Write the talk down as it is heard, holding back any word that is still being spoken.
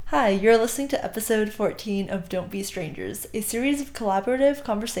Hi, you're listening to episode 14 of Don't Be Strangers, a series of collaborative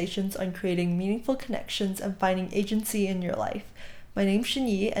conversations on creating meaningful connections and finding agency in your life. My name's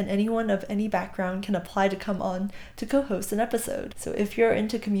Shinyi, and anyone of any background can apply to come on to co host an episode. So if you're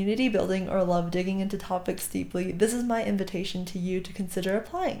into community building or love digging into topics deeply, this is my invitation to you to consider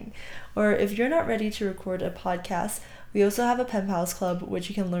applying. Or if you're not ready to record a podcast, we also have a pen pals club, which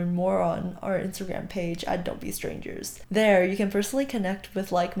you can learn more on our Instagram page at Don't Be Strangers. There, you can personally connect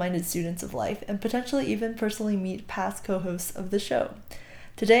with like-minded students of life and potentially even personally meet past co-hosts of the show.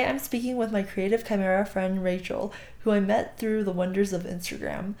 Today, I'm speaking with my creative chimera friend Rachel, who I met through the wonders of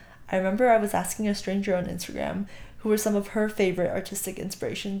Instagram. I remember I was asking a stranger on Instagram who were some of her favorite artistic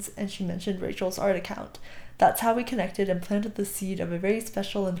inspirations, and she mentioned Rachel's art account. That's how we connected and planted the seed of a very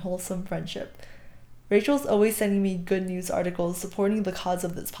special and wholesome friendship. Rachel's always sending me good news articles supporting the cause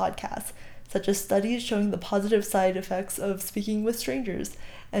of this podcast, such as studies showing the positive side effects of speaking with strangers,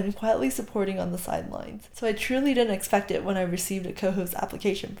 and quietly supporting on the sidelines. So I truly didn't expect it when I received a co-host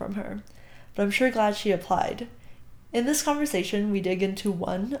application from her, but I'm sure glad she applied. In this conversation, we dig into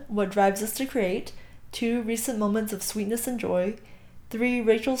 1. What drives us to create, 2. Recent moments of sweetness and joy, 3.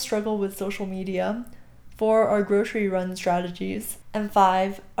 Rachel's struggle with social media, 4. Our grocery run strategies, and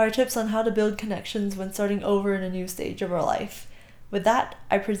 5. Our tips on how to build connections when starting over in a new stage of our life. With that,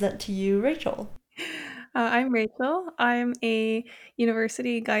 I present to you Rachel. I'm Rachel. I'm a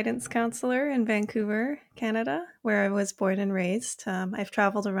university guidance counselor in Vancouver, Canada, where I was born and raised. I've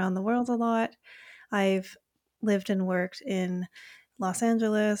traveled around the world a lot. I've lived and worked in Los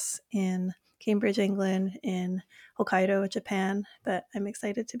Angeles, in Cambridge, England, in Hokkaido, Japan. But I'm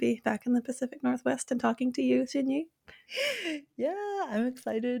excited to be back in the Pacific Northwest and talking to you, Shinyi. Yeah, I'm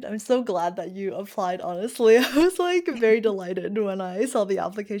excited. I'm so glad that you applied, honestly. I was like very delighted when I saw the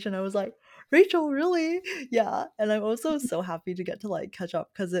application. I was like, Rachel, really? Yeah. And I'm also so happy to get to like catch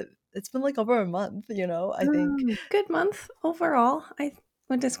up because it's been like over a month, I think. Good month overall. I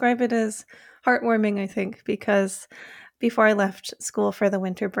would describe it as heartwarming, I think, because before I left school for the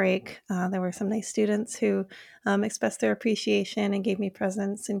winter break, there were some nice students who expressed their appreciation and gave me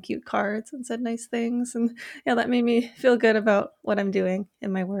presents and cute cards and said nice things. And yeah, that made me feel good about what I'm doing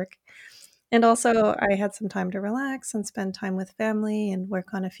in my work. And also, I had some time to relax and spend time with family and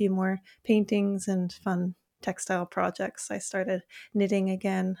work on a few more paintings and fun textile projects. I started knitting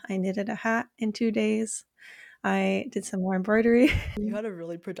again. I knitted a hat in 2 days. I did some more embroidery. You had a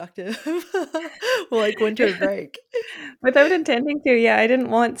really productive like winter break. Without intending to, yeah, I didn't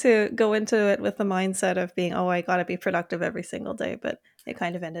want to go into it with the mindset of being, oh, I got to be productive every single day, but it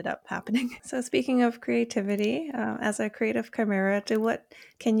kind of ended up happening. So, speaking of creativity, as a creative chimera, to what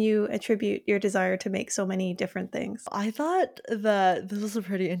can you attribute your desire to make so many different things? I thought that this was a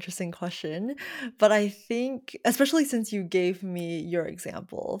pretty interesting question, but I think especially since you gave me your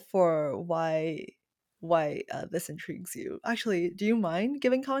example for why this intrigues you. Actually, do you mind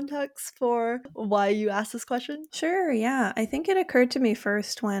giving context for why you asked this question? Sure, yeah. I think it occurred to me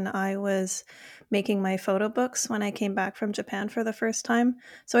first when I was making my photo books when I came back from Japan for the first time.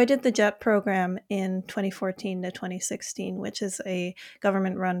 So I did the JET program in 2014 to 2016, which is a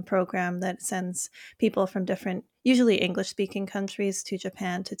government run program that sends people from different, usually English speaking countries to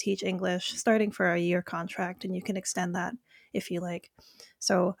Japan to teach English, starting for a year contract, and you can extend that if you like.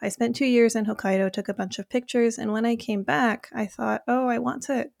 So I spent 2 years in Hokkaido, took a bunch of pictures, and when I came back, I thought, oh, I want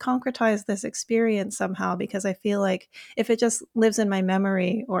to concretize this experience somehow because I feel like if it just lives in my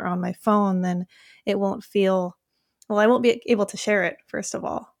memory or on my phone, then it won't feel well, I won't be able to share it, first of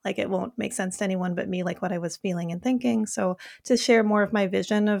all. Like, it won't make sense to anyone but me, like what I was feeling and thinking. So, to share more of my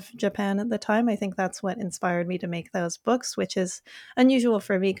vision of Japan at the time, I think that's what inspired me to make those books, which is unusual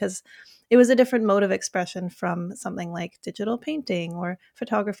for me because it was a different mode of expression from something like digital painting or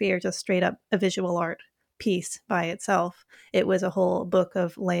photography or just straight up a visual art piece by itself. It was a whole book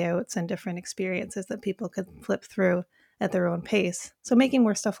of layouts and different experiences that people could flip through at their own pace. So making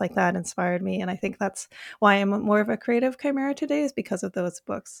more stuff like that inspired me. And I think that's why I'm more of a creative chimera today, is because of those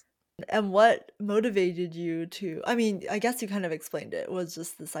books. And what motivated you to I mean, I guess you kind of explained it, was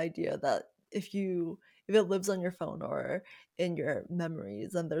just this idea that if it lives on your phone or in your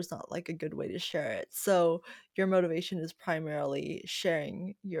memories, then there's not like a good way to share it. So your motivation is primarily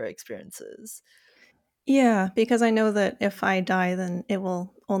sharing your experiences. Yeah, because I know that if I die, then it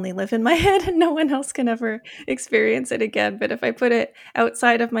will only live in my head and no one else can ever experience it again. But if I put it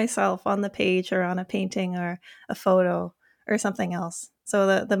outside of myself on the page or on a painting or a photo or something else,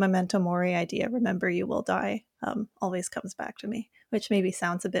 so the memento mori idea, remember you will die, always comes back to me, which maybe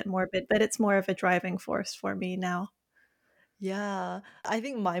sounds a bit morbid, but it's more of a driving force for me now. Yeah, I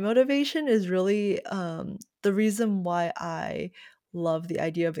think my motivation is really the reason why I love the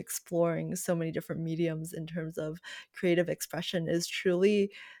idea of exploring so many different mediums in terms of creative expression is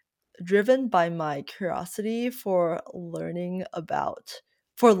truly driven by my curiosity for learning,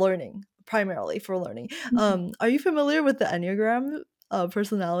 primarily for learning. Mhm. Are you familiar with the Enneagram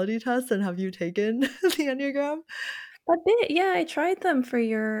personality test, and have you taken the Enneagram? A bit, yeah, I tried them for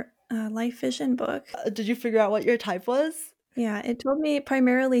your, Life Vision book. Did you figure out what your type was? Yeah, it told me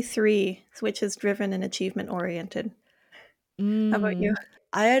primarily 3, which is driven and achievement oriented. How about you? Mm,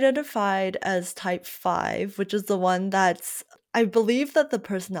 I identified as type 5, which is the one that's I believe that the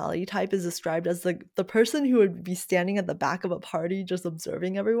personality type is described as the person who would be standing at the back of a party just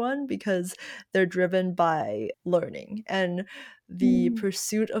observing everyone because they're driven by learning and the Mm,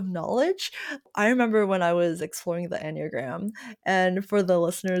 pursuit of knowledge. I remember when I was exploring the Enneagram, and for the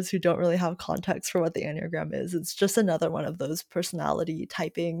listeners who don't really have context for what the Enneagram is, it's just another one of those personality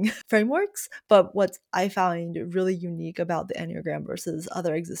typing frameworks. But what I found really unique about the Enneagram versus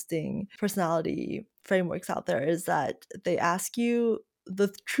other existing personality frameworks out there is that they ask you,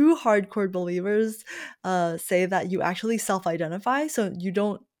 the true hardcore believers say that you actually self-identify, so you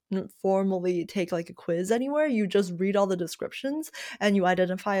don't formally take like a quiz anywhere. You just read all the descriptions and you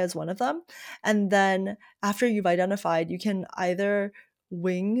identify as one of them, and then after you've identified, you can either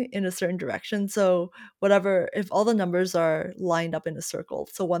wing in a certain direction. So whatever, if all the numbers are lined up in a circle,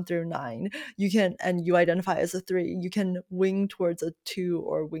 so 1 through 9, you can, and you identify as a 3, you can wing towards a 2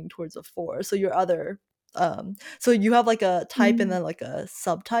 or wing towards a 4. So your other so you have like a type and mm, then like a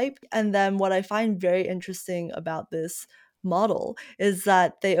subtype. And then what I find very interesting about this model is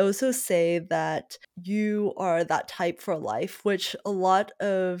that they also say that you are that type for life, which a lot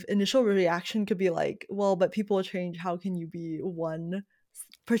of initial reaction could be like, well, but people change, how can you be one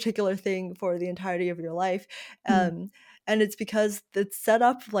particular thing for the entirety of your life? mm, um and it's because it's set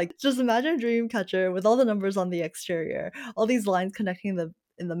up like, just imagine a dream catcher with all the numbers on the exterior, all these lines connecting the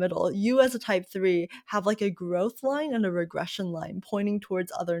in the middle. You as a type 3 have like a growth line and a regression line pointing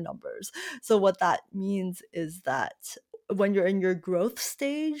towards other numbers. So what that means is that when you're in your growth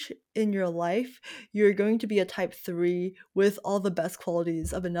stage in your life, you're going to be a type 3 with all the best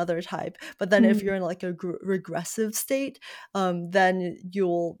qualities of another type. But then if mm, you're in like a regressive state, then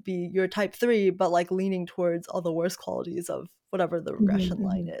you'll be your type 3, but like leaning towards all the worst qualities of whatever the mhm, regression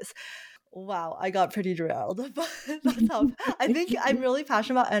line mhm. is. Wow, I got pretty derailed, but that's how I think I'm really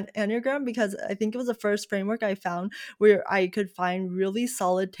passionate about Enneagram because I think it was the first framework I found where I could find really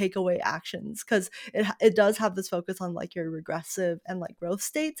solid takeaway actions, because it does have this focus on like your regressive and like growth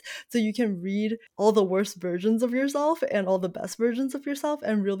states, so you can read all the worst versions of yourself and all the best versions of yourself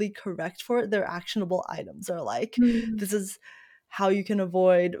and really correct for it. Their actionable items are like, Mm, this is how you can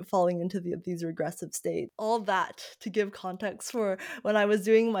avoid falling into these regressive states. All that to give context for when I was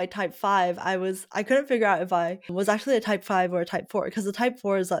doing my type 5, I couldn't figure out if I was actually a type 5 or a type 4, because the type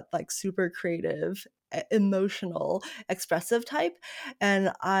 4 is that like super creative, emotional, expressive type,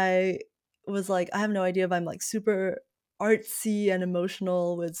 and I was like, I have no idea if I'm like super artsy and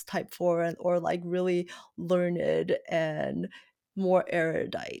emotional with type 4, and or like really learned and more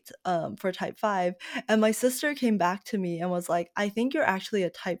erudite for type 5. And my sister came back to me and was like, I think you're actually a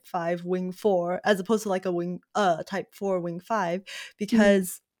type 5 wing 4 as opposed to like a wing type 4 wing 5, mm,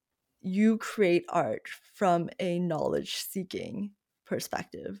 because you create art from a knowledge seeking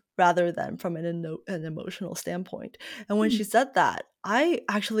perspective rather than from an emotional standpoint. And when mm, she said that, I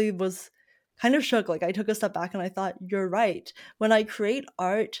actually was kind of shook. Like, I took a step back and I thought, you're right. When I create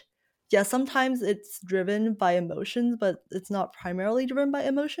art, yeah, sometimes it's driven by emotions, but it's not primarily driven by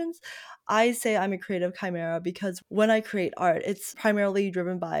emotions. I say I'm a creative chimera because when I create art, it's primarily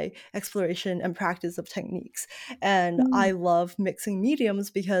driven by exploration and practice of techniques. And I mm, love mixing mediums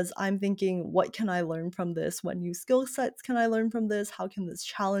because I'm thinking, what can I learn from this? What new skill sets can I learn from this? How can this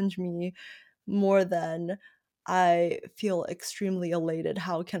challenge me more than I feel extremely elated?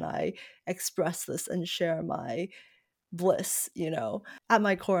 How can I express this and share my bliss, you know? At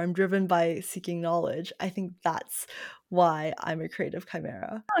my core, I'm driven by seeking knowledge. I think that's why I'm a creative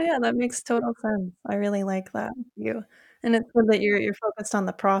chimera. Oh, yeah, that makes total sense. I really like that view, and it's good that you're focused on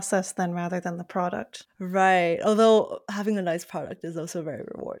the process then rather than the product. Right. Although having a nice product is also very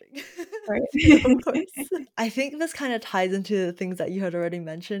rewarding Right. too, of course. I think this kind of ties into the things that you had already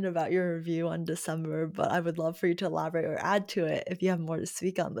mentioned about your review on December, but I would love for you to elaborate or add to it if you have more to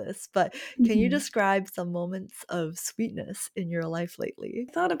speak on this. But can you Mhm. describe some moments of sweetness in your life lately?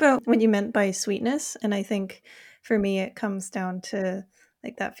 I thought about what you meant by sweetness, and I think for me it comes down to,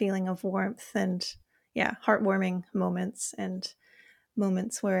 like, that feeling of warmth and, yeah, heartwarming moments and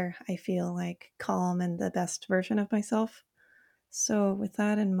moments where I feel, like, calm and the best version of myself. So with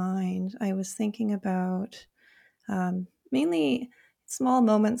that in mind, I was thinking about, mainly small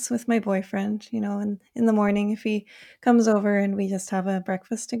moments with my boyfriend, and in the morning if he comes over and we just have a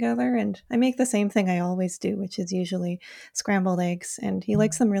breakfast together, and I make the same thing I always do, which is usually scrambled eggs, and he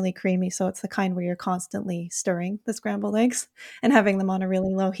likes them really creamy, so it's the kind where you're constantly stirring the scrambled eggs and having them on a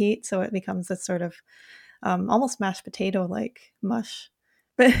really low heat, so it becomes this sort of almost mashed potato like mush.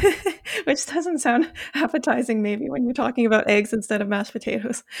 But which doesn't sound appetizing maybe when you're talking about eggs instead of mashed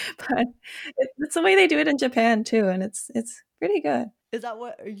potatoes, but it's the way they do it in Japan too, and it's pretty good. Is that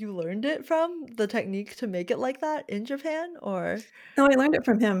what you learned it from? The technique to make it like that in Japan, or? No, I learned it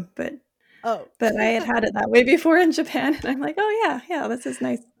from him, Oh. but I had it that way before in Japan, and I'm like, "Oh, yeah, yeah, this is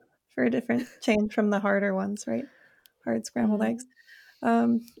nice for a different change from the harder ones," right? Hard scrambled eggs. Mm.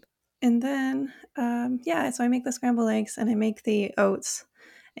 Um, and then, yeah, so I make the scrambled eggs and I make the oats,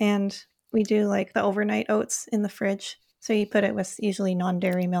 and we do like the overnight oats in the fridge. So you put it with usually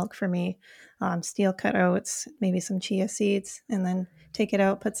non-dairy milk for me, steel cut oats, maybe some chia seeds, and then take it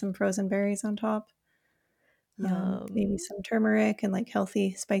out, put some frozen berries on top, maybe Yum. some turmeric and like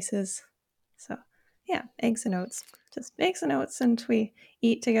healthy spices. So yeah, eggs and oats. Just eggs and oats, and we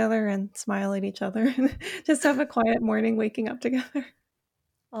eat together and smile at each other and just have a quiet morning waking up together.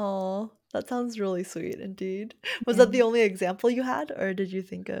 Oh, that sounds really sweet indeed. Was Yeah. that the only example you had, or did you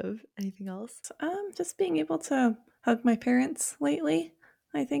think of anything else? Just being able to hug my parents lately,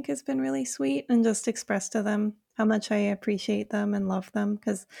 I think has been really sweet, and just express to them how much I appreciate them and love them.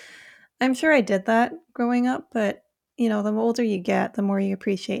 Because I'm sure I did that growing up, but the older you get, the more you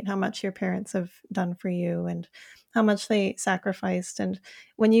appreciate how much your parents have done for you and how much they sacrificed. And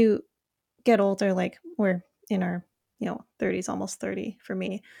when you get older, like we're in our 30s, almost 30 for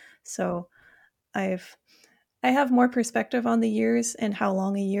me, so I've I have more perspective on the years and how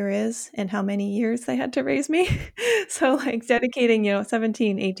long a year is and how many years they had to raise me. So, like, dedicating,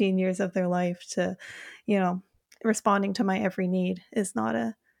 17, 18 years of their life to, you know, responding to my every need is not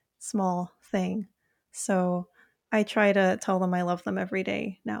a small thing. So, I try to tell them I love them every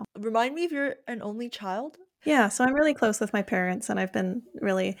day now. Remind me if you're an only child? Yeah, so I'm really close with my parents, and I've been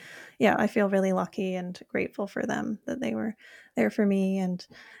really, yeah, I feel really lucky and grateful for them that they were there for me. And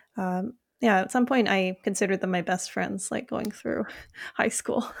yeah, at some point I considered them my best friends, like going through high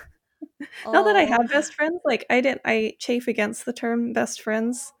school. Not that I Oh. had best friends, like I chafe against the term best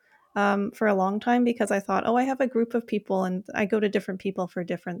friends for a long time because I thought, oh, I have a group of people and I go to different people for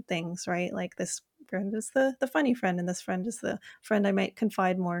different things, right? Like this friend is the funny friend, and this friend is the friend I might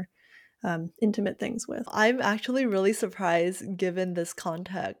confide more intimate things with. I'm actually really surprised given this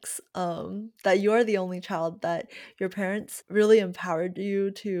context, that you're the only child, that your parents really empowered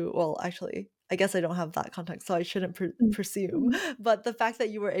you to, well, actually, I guess I don't have that context, so I shouldn't Mm. presume. Mhm. But the fact that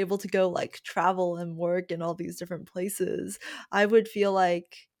you were able to go like travel and work in all these different places, I would feel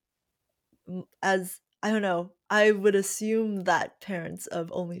like as I don't know, I would assume that parents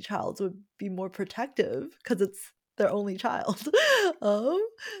of only childs would be more protective because it's their only child. um,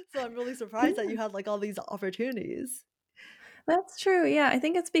 so I'm really surprised that Yeah, you had like all these opportunities. that's true. Yeah, I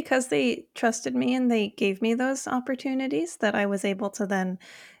think it's because they trusted me and they gave me those opportunities that I was able to then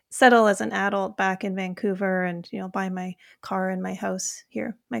settle as an adult back in Vancouver and, buy my car and my house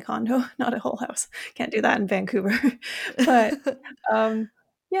here, my condo, not a whole house. Can't do that in Vancouver. But um,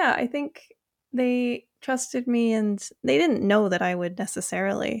 yeah, I think they trusted me and they didn't know that I would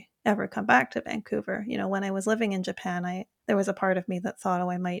necessarily ever come back to Vancouver. When I was living in Japan, I there was a part of me that thought, oh,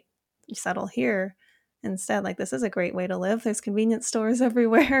 I might settle here instead. Like, this is a great way to live. There's convenience stores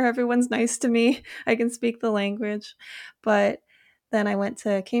everywhere. Everyone's nice to me. I can speak the language. But then I went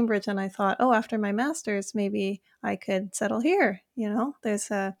to Cambridge and I thought, oh, after my master's, maybe I could settle here.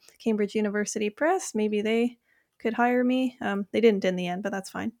 There's a Cambridge University Press. Maybe they could hire me. They didn't in the end, but that's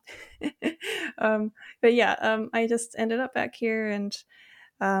fine. um, but yeah, I just ended up back here, and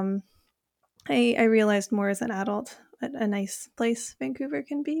um, I realized more as an adult what a nice place Vancouver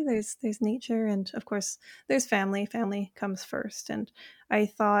can be. There's nature, and of course there's family. Family comes first, and I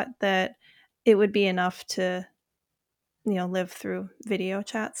thought that it would be enough to live through video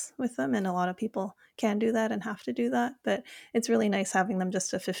chats with them, and a lot of people can do that and have to do that, but it's really nice having them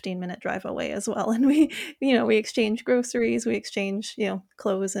just a 15-minute drive away as well. And we exchange groceries, we exchange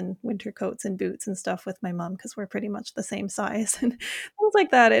clothes and winter coats and boots and stuff with my mom because we're pretty much the same size and things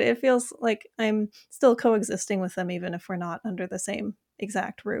like that. It feels like I'm still coexisting with them even if we're not under the same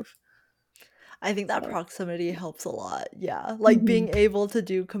exact roof. I think that So, proximity helps a lot. Yeah. Like mhm. being able to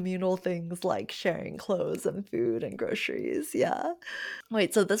do communal things like sharing clothes and food and groceries. Yeah.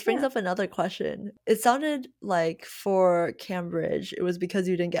 Wait, so this brings Yeah. up another question. It sounded like for Cambridge, it was because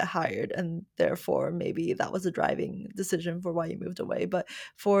you didn't get hired, and therefore maybe that was a driving decision for why you moved away. But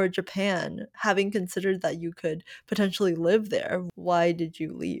for Japan, having considered that you could potentially live there, why did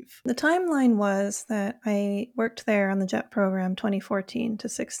you leave? The timeline was that I worked there on the JET program 2014 to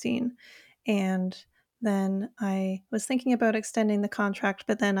 16. And then I was thinking about extending the contract,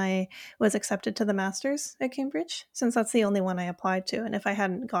 but then I was accepted to the master's at Cambridge, since that's the only one I applied to. And if I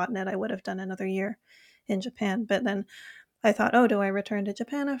hadn't gotten it, I would have done another year in Japan. But then I thought, oh, do I return to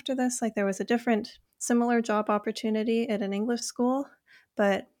Japan after this? Like there was a different, similar job opportunity at an English school,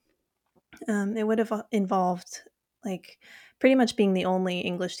 but it would have involved like pretty much being the only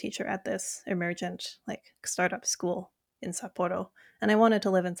English teacher at this emergent like startup school in Sapporo. And I wanted to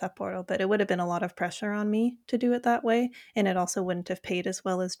live in Sapporo, but it would have been a lot of pressure on me to do it that way. And it also wouldn't have paid as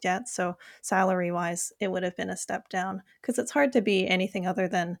well as Jet. So, salary wise, it would have been a step down because it's hard to be anything other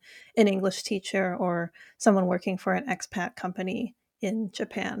than an English teacher or someone working for an expat company in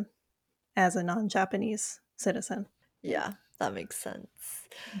Japan as a non Japanese citizen. Yeah. Yeah, that makes sense.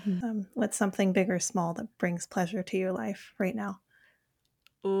 What's something big or small that brings pleasure to your life right now?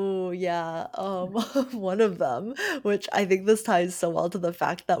 Oh, yeah. One of them, which I think this ties so well to the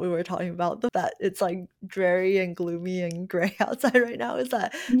fact that we were talking about the that it's like dreary and gloomy and gray outside right now, is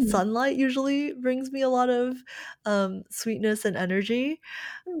that Mhm. sunlight usually brings me a lot of sweetness and energy.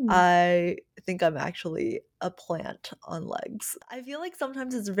 Mm. I think I'm actually a plant on legs. I feel like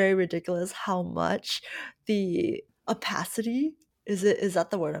sometimes it's very ridiculous how much the opacity is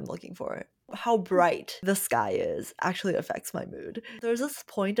that the word I'm looking for? How bright the sky is actually affects my mood. There was this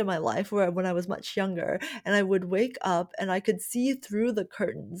point in my life where when I was much younger and I would wake up and I could see through the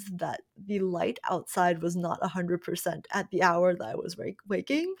curtains that the light outside was not 100% at the hour that I was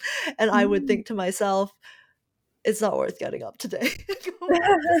waking, and I would Mm. think to myself, it's not worth getting up today. Go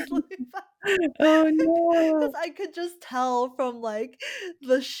back to sleep. Oh, Because no. I could just tell from like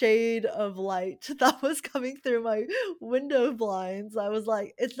the shade of light that was coming through my window blinds. I was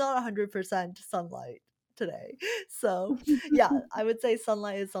like, it's not 100% sunlight today. So, yeah, I would say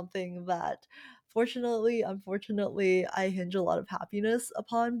sunlight is something that fortunately, unfortunately, I hinge a lot of happiness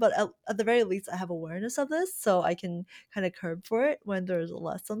upon, but at the very least, I have awareness of this, so I can kind of curb for it when there's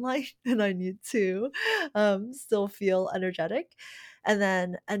less sunlight and I need to still feel energetic. And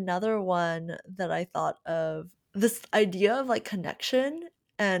then another one that I thought of, this idea of like connection,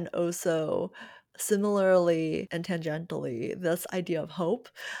 and also similarly and tangentially, this idea of hope.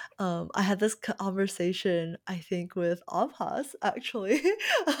 I had this conversation, I think, with Abhas actually,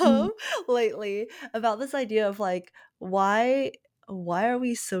 Mm. um, lately about this idea of like why are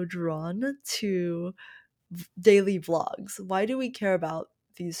we so drawn to daily vlogs? Why do we care about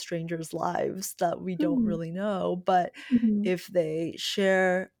these strangers' lives that we don't Mm. really know? But Mhm. if they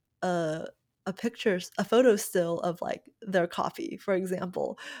share a a photo still of like their coffee, for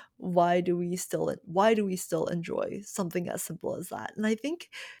example, why do we still enjoy something as simple as that? And I think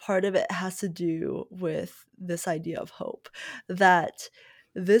part of it has to do with this idea of hope, that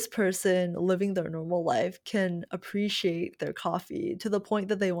this person living their normal life can appreciate their coffee to the point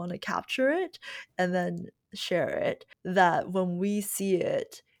that they want to capture it and then share it, that when we see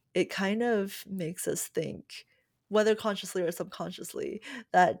it, it kind of makes us think, whether consciously or subconsciously,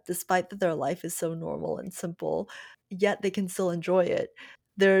 that despite that their life is so normal and simple, yet they can still enjoy it.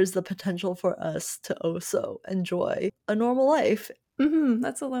 There's the potential for us to also enjoy a normal life. Mhm,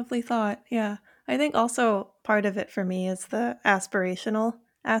 that's a lovely thought, yeah. I think also part of it for me is the aspirational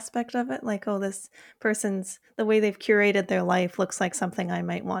aspect of it, like, "Oh, this person's the way they've curated their life looks like something I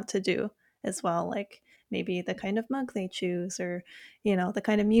might want to do as well," like, maybe the kind of mug they choose or, the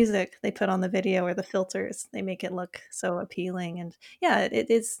kind of music they put on the video or the filters, they make it look so appealing, and yeah, it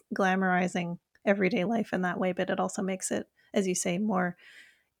is glamorizing everyday life in that way, but it also makes it, as you say, more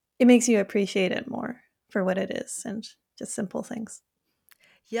it makes you appreciate it more for what it is and just simple things.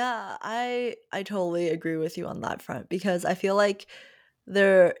 Yeah, I totally agree with you on that front, because I feel like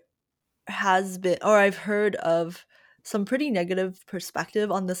there has been, or I've heard of some pretty negative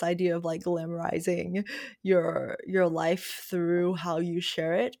perspective on this idea of like glamorizing your life through how you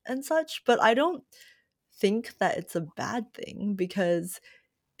share it and such, but I don't think that it's a bad thing, because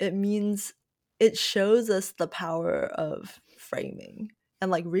it means it shows us the power of framing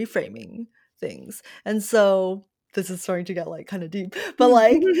and like reframing things. And so this is starting to get like kind of deep, but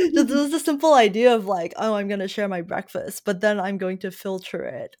like there's the simple idea of like, oh, I'm gonna share my breakfast, but then I'm going to filter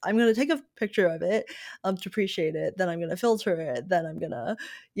it. I'm gonna take a picture of it to appreciate it. Then I'm gonna filter it. Then I'm gonna,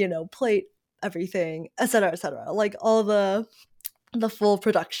 plate everything, etc., etc., like all the full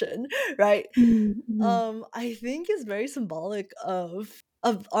production, right? Mm-hmm. I think is very symbolic of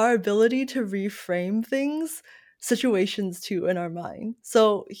our ability to reframe things, situations too, in our mind.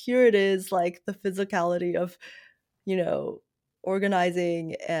 So here it is, like the physicality of, you know,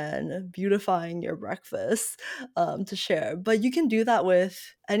 organizing and beautifying your breakfast, to share. But you can do that with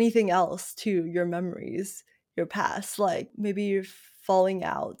anything else too, your memories, your past, like maybe you're falling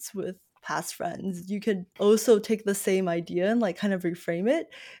out with past friends. You could also take the same idea and like kind of reframe it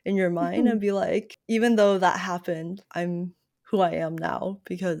in your mind Mm-hmm. and be like, even though that happened, I'm who I am now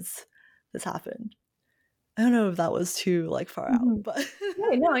because this happened. I don't know if that was too like far out, Mm-hmm. but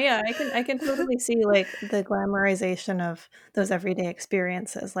Right, no, yeah, I can totally see like the glamorization of those everyday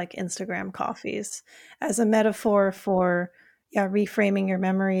experiences like Instagram coffees as a metaphor for yeah, reframing your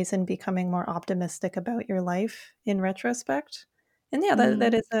memories and becoming more optimistic about your life in retrospect. And yeah, that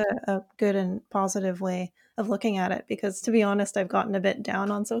Mhm. is a good and positive way of looking at it because to be honest, I've gotten a bit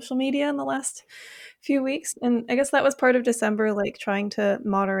down on social media in the last few weeks. And I guess that was part of December, like trying to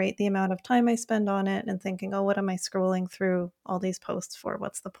moderate the amount of time I spend on it and thinking, oh, what am I scrolling through all these posts for?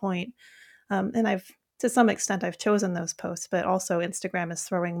 What's the point? And to some extent, I've chosen those posts, but also Instagram is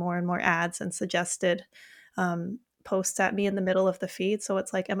throwing more and more ads and suggested posts at me in the middle of the feed. So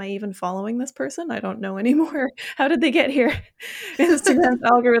it's like, am I even following this person? I don't know anymore. How did they get here? Instagram's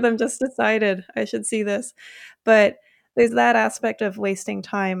algorithm just decided I should see this. But there's that aspect of wasting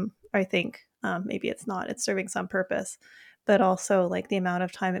time, I think. Maybe it's not, it's serving some purpose, but also like the amount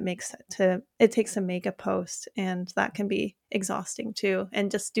of time it takes to make a post, and that can be exhausting too.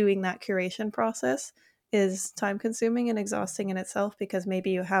 And just doing that curation process is time consuming and exhausting in itself because maybe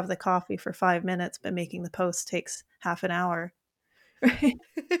you have the coffee for 5 minutes, but making the post takes half an hour. Right.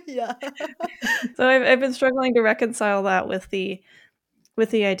 Yeah. So I've been struggling to reconcile that with the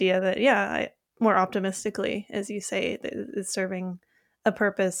idea that yeah, more optimistically, as you say, is serving a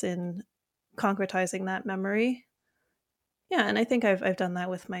purpose in concretizing that memory. Yeah, and I think I've done that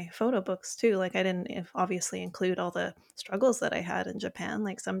with my photo books too. Like I didn't obviously include all the struggles that I had in Japan.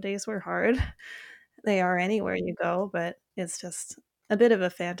 Like some days were hard. They are anywhere you go, but it's just a bit of a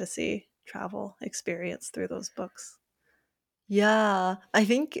fantasy travel experience through those books. Yeah, I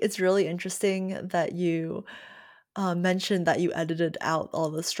think it's really interesting that you mentioned that you edited out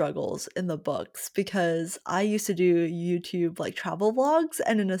all the struggles in the books because I used to do YouTube like travel vlogs,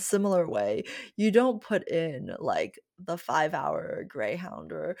 and in a similar way, you don't put in like the 5 hour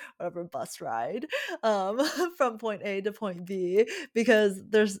Greyhound or whatever bus ride, um, from point A to point B because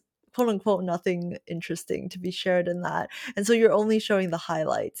there's quote unquote nothing interesting to be shared in that. And so you're only showing the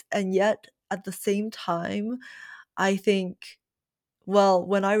highlights. And yet at the same time, I think, well,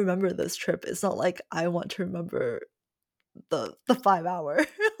 when I remember this trip, it's not like I want to remember the 5 hour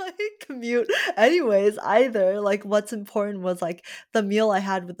like commute anyways either. Like what's important was like the meal I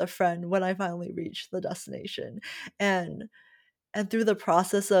had with a friend when I finally reached the destination. And through the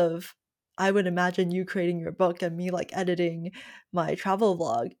process of, I would imagine you creating your book and me like editing my travel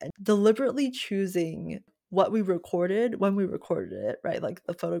vlog and deliberately choosing what we recorded when we recorded it, right? Like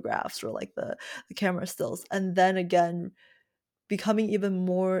the photographs or like the camera stills. And then again becoming even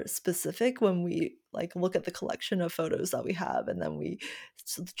more specific when we like look at the collection of photos that we have, and then we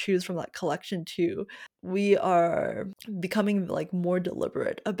choose from that collection too. We are becoming like more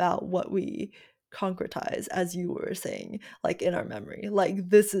deliberate about what we concretize, as you were saying, like in our memory, like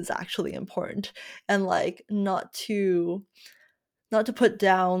this is actually important. And like not to put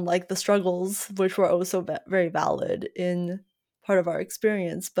down like the struggles, which were also very valid in part of our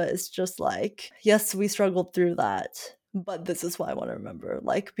experience, but it's just like, yes, we struggled through that, but this is what I want to remember.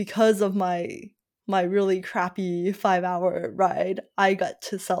 Like because of my really crappy 5 hour ride, I got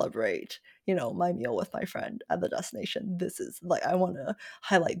to celebrate, my meal with my friend at the destination. This is like, I want to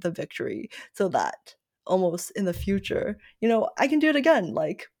highlight the victory so that almost in the future, I can do it again.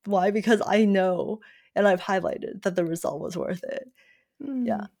 Like, why? Because I know and I've highlighted that the result was worth it.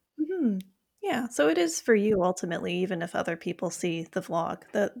 Yeah. Mm. Hmm. Yeah, so it is for you ultimately, even if other people see the vlog.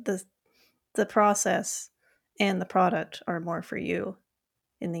 The process and the product are more for you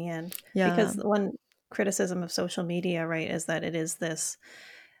in the end. Yeah. Because one criticism of social media, right, is that it is this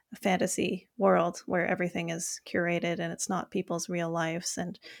fantasy world where everything is curated and it's not people's real lives.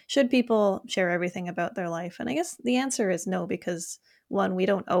 And should people share everything about their life? And I guess the answer is no, because one, we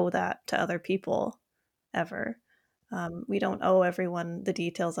don't owe that to other people ever. We don't owe everyone the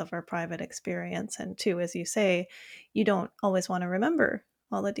details of our private experience. And two, as you say, you don't always want to remember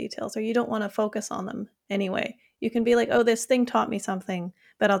all the details or you don't want to focus on them anyway. You can be like, oh, this thing taught me something,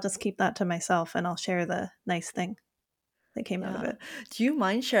 but I'll just keep that to myself and I'll share the nice thing. that came out of Yeah. it. Do you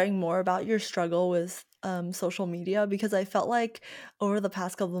mind sharing more about your struggle with social media? Because I felt like over the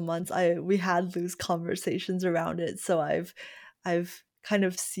past couple of months, I we had loose conversations around it. So I've kind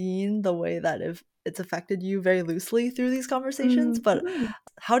of seen the way that if it's affected you very loosely through these conversations. But Mhm.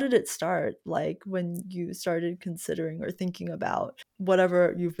 how did it start? Like when you started considering or thinking about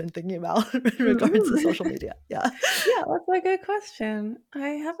whatever you've been thinking about in regards to Mhm. social media? Yeah. Yeah, that's a good question. I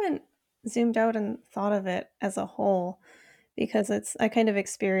haven't zoomed out and thought of it as a whole because I kind of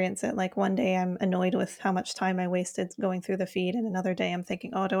experience it like one day I'm annoyed with how much time I wasted going through the feed, and another day I'm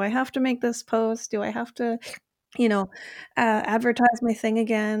thinking, oh, do I have to make this post? Do I have to, you know, advertise my thing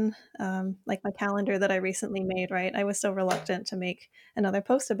again? Like my calendar that I recently made, right? I was so reluctant to make another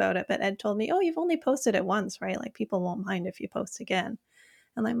post about it, but Ed told me, oh, you've only posted it once, right? Like people won't mind if you post again.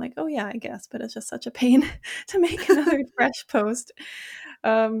 And I'm like, "Oh, yeah, I guess," but it's just such a pain to make another fresh post.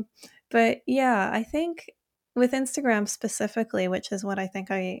 Um, but yeah, I think with Instagram specifically, which is what I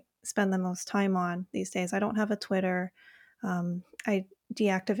think I spend the most time on these days, I don't have a Twitter. I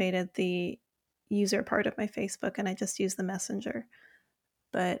deactivated the user part of my Facebook and I just use the Messenger.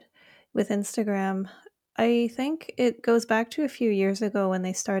 But with Instagram, I think it goes back to a few years ago when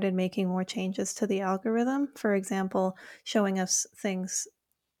they started making more changes to the algorithm. For example, showing us things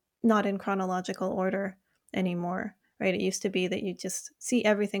not in chronological order anymore, right? It used to be that you just see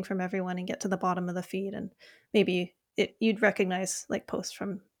everything from everyone and get to the bottom of the feed, and maybe you'd recognize like posts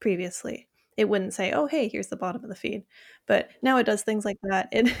from previously. It wouldn't say, "Oh, hey, here's the bottom of the feed," but now it does things like that.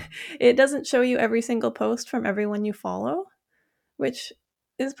 It it doesn't show you every single post from everyone you follow, which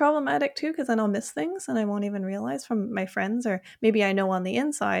is problematic too, because then I'll miss things and I won't even realize from my friends, or maybe I know on the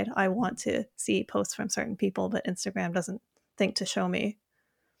inside I want to see posts from certain people, but Instagram doesn't think to show me.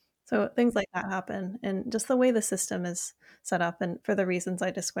 So things like that happen, and just the way the system is set up, and for the reasons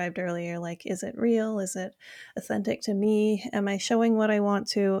I described earlier, like, is it real? Is it authentic to me? Am I showing what I want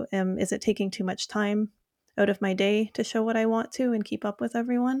to? Is it taking too much time out of my day to show what I want to and keep up with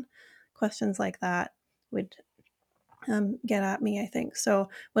everyone? Questions like that would get at me, I think. So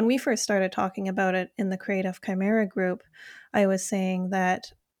when we first started talking about it in the Creative Chimera group, I was saying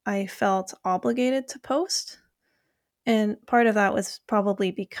that I felt obligated to post, and part of that was probably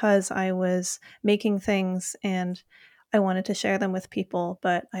because I was making things and I wanted to share them with people,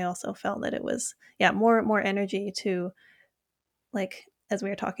 but I also felt that it was, yeah, more energy to, like, as we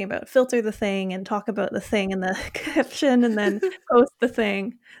were talking about, filter the thing and talk about the thing in the caption and then post the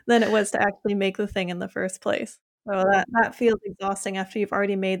thing than it was to actually make the thing in the first place. So that feels exhausting after you've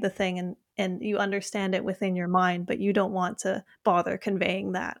already made the thing and you understand it within your mind, but you don't want to bother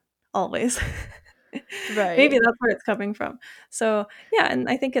conveying that always. Maybe Right. that's where it's coming from. So, yeah, and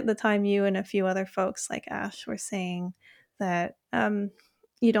I think at the time you and a few other folks like Ash were saying that,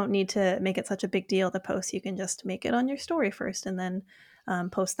 you don't need to make it such a big deal to post, you can just make it on your story first and then,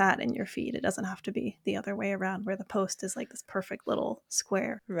 post that in your feed. It doesn't have to be the other way around where the post is like this perfect little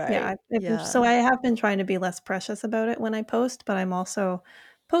square. Yeah, Right. I've been so Yeah. I have been trying to be less precious about it when I post, but I'm also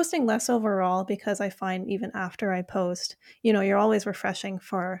posting less overall because I find even after I post, you're always refreshing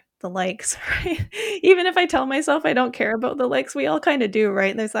for the likes, right? Even if I tell myself I don't care about the likes, we all kind of do,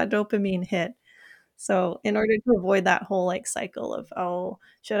 right? There's that dopamine hit. So, in order to avoid that whole like cycle of, oh,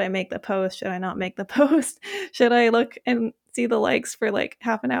 should I make the post? Should I not make the post? Should I look and see the likes for like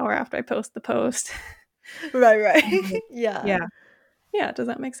half an hour after I post the post? Right, right. Mhm. Yeah. Yeah. Yeah. Does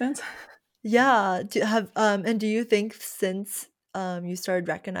that make sense? Yeah. And do you think since you started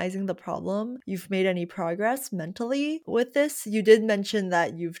recognizing the problem, you've made any progress mentally with this? You did mention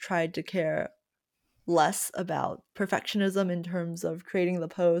that you've tried to care less about perfectionism in terms of creating the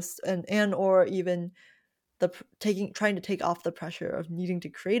post and or even taking trying to take off the pressure of needing to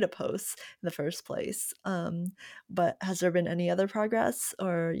create a post in the first place. But has there been any other progress,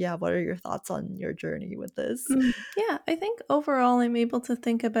 or yeah, what are your thoughts on your journey with this? Yeah. I think overall I'm able to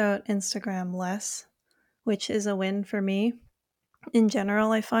think about Instagram less, which is a win for me. In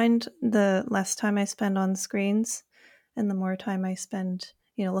general, I find the less time I spend on screens and the more time I spend,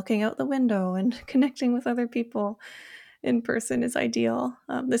 looking out the window and connecting with other people in person is ideal.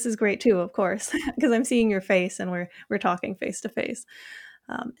 This is great too, of course, because I'm seeing your face and we're talking face to face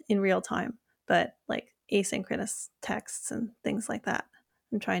in real time. But like asynchronous texts and things like that,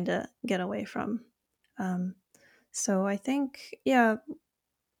 I'm trying to get away from. Um, so I think, yeah,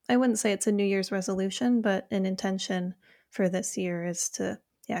 I wouldn't say it's a New Year's resolution, but an intention for this year is to,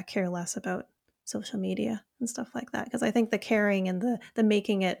 yeah, care less about social media and stuff like that. Because I think the caring and the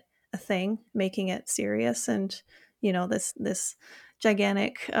making it a thing, making it serious, and this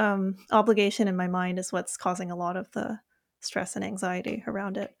gigantic obligation in my mind is what's causing a lot of the stress and anxiety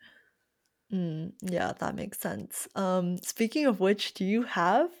around it. Yeah, that makes sense. Speaking of which, do you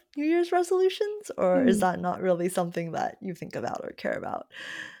have New Year's resolutions, or is Mm. that not really something that you think about or care about?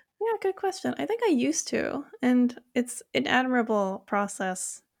 Yeah, good question. I think I used to, and it's an admirable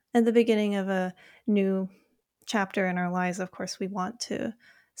process. At the beginning of a new chapter in our lives, of course, we want to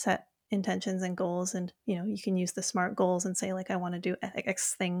set intentions and goals, and you can use the SMART goals and say, like, I want to do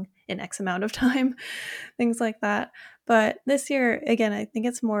X thing in X amount of time, things like that. But this year, again, I think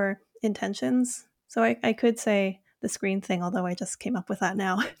it's more intentions. So I could say the screen thing, although I just came up with that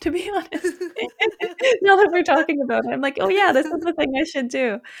now, to be honest. Now that we're talking about it, I'm like, oh yeah, this is the thing I should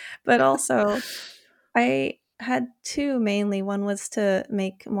do. But also, I had two mainly. One was to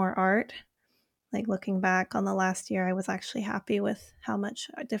make more art. Like, looking back on the last year, I was actually happy with how much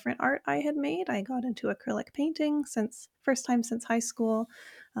different art I had made. I got into acrylic painting since first time since high school.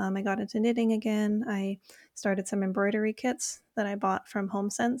 I got into knitting again. I started some embroidery kits that I bought from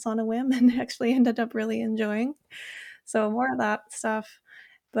HomeSense on a whim and actually ended up really enjoying. So more of that stuff,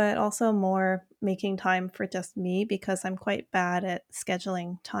 but also more making time for just me because I'm quite bad at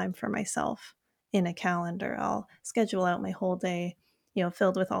scheduling time for myself in a calendar. I'll schedule out my whole day,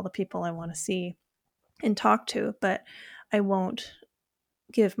 filled with all the people I want to see and talk to, but I won't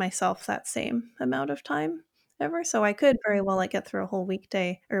give myself that same amount of time ever. So I could very well like get through a whole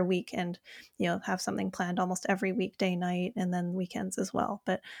weekday or week and have something planned almost every weekday night and then weekends as well.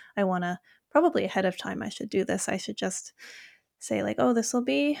 But I want to probably ahead of time I should do this. I should just say like, oh, this will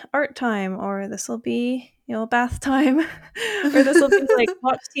be art time, or this will be bath time, or this will be like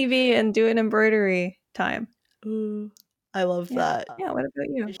watch TV and do an embroidery time. Ooh, I love Yeah, that. yeah. What about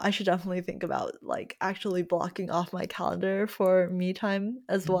you? I should definitely think about like actually blocking off my calendar for me time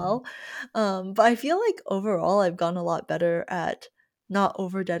as well. But I feel like overall I've gotten a lot better at not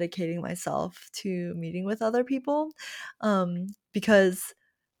over dedicating myself to meeting with other people. Because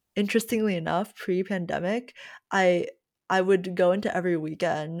interestingly enough, pre-pandemic, I I would go into every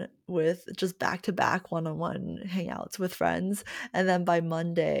weekend with just back-to-back one-on-one hangouts with friends, and then by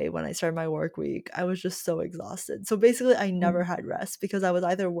Monday, when I started my work week, I was just so exhausted. So basically, I never Mm. had rest because I was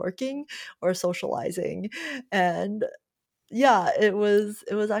either working or socializing, and yeah, it was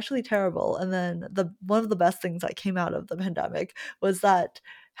actually terrible. And then the one of the best things that came out of the pandemic was that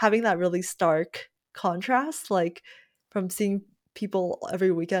having that really stark contrast, like from seeing people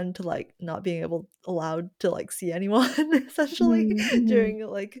every weekend to like not being able allowed to like see anyone essentially Mm-hmm. during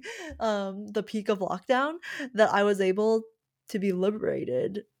like the peak of lockdown, that I was able to be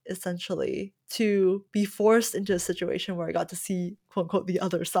liberated essentially to be forced into a situation where I got to see quote unquote the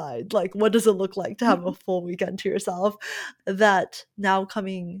other side. Like, what does it look like to have a full weekend to yourself? That now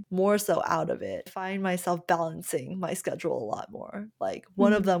coming more so out of it, I find myself balancing my schedule a lot more. Like,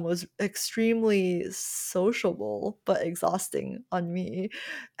 one of Mm-hmm. them was extremely sociable but exhausting on me.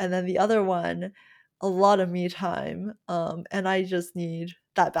 And then the other one, a lot of me time. And I just need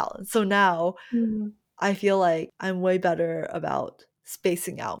that balance. So now Mm-hmm. I feel like I'm way better about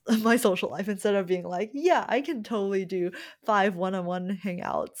spacing out my social life instead of being like, yeah, I can totally do 5 one-on-one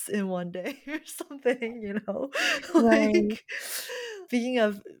hangouts in one day or something, you know? Right. Like, speaking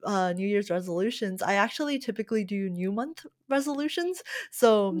of New Year's resolutions, I actually typically do new month resolutions.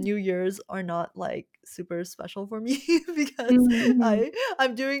 So New Year's are not like super special for me because Mhm,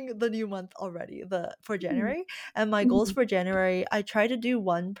 I'm doing the new month already, the for mhm, January. And my goals mhm, for January, I try to do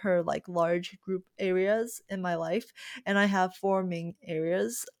one per like large group areas in my life, and I have four main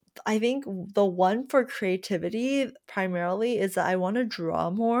areas. I think the one for creativity primarily is that I want to draw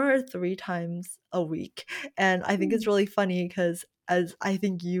more 3 times a week. And I think it's mm, really funny because as I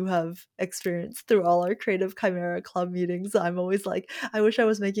think you have experienced through all our Creative Chimera Club meetings, I'm always like, I wish I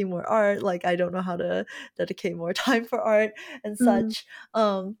was making more art. Like, I don't know how to dedicate more time for art and mm, such.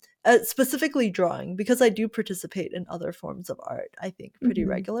 Specifically drawing, because I do participate in other forms of art, I think, pretty mhm,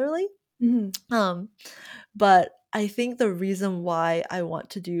 regularly. mhm, Um, but I think the reason why I want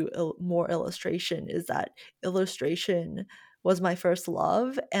to do more illustration is that illustration was my first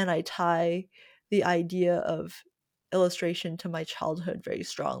love, and I tie the idea of illustration to my childhood very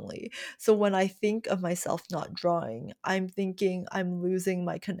strongly. So when I think of myself not drawing, I'm thinking I'm losing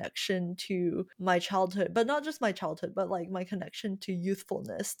my connection to my childhood, but not just my childhood, but like my connection to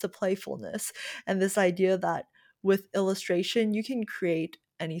youthfulness, to playfulness, and this idea that with illustration, you can create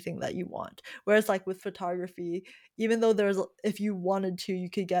anything that you want. Whereas like with photography, even though there's, if you wanted to, you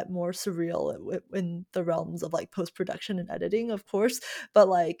could get more surreal in the realms of like post-production and editing, of course, but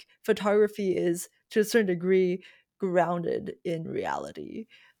like photography is to a certain degree grounded in reality,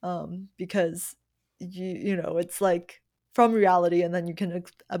 because you know it's like from reality, and then you can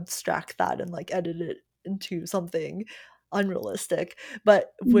abstract that and like edit it into something unrealistic.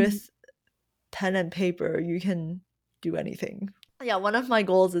 But mhm, with pen and paper, you can do anything. Yeah, one of my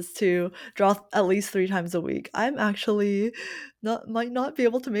goals is to draw at least 3 times a week. I'm actually might not be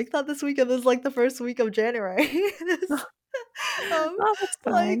able to make that this weekend. This is like the first week of January. um, Oh, that's like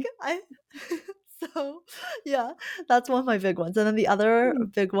fine. I so yeah, that's one of my big ones. And then the other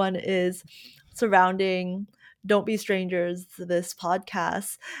Mm, big one is surrounding Don't Be Strangers, this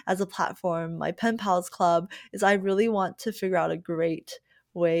podcast as a platform. My Pen Pals Club is I really want to figure out a great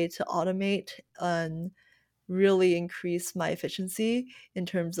way to automate and really increase my efficiency in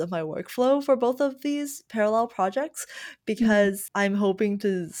terms of my workflow for both of these parallel projects, mm, because I'm hoping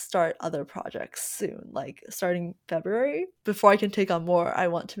to start other projects soon, like starting February. Before I can take on more, I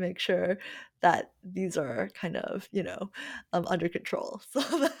want to make sure that these are kind of, under control so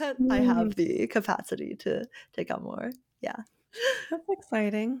that I mm. have the capacity to take on more. Yeah. That's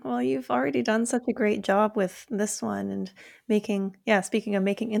exciting. Well, you've already done such a great job with this one and making, yeah, speaking of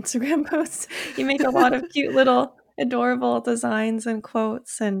making Instagram posts, you make a lot of cute little adorable designs and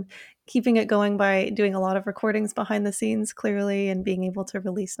quotes and keeping it going by doing a lot of recordings behind the scenes clearly and being able to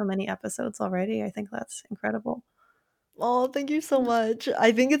release so many episodes already. I think that's incredible. Oh, thank you so much.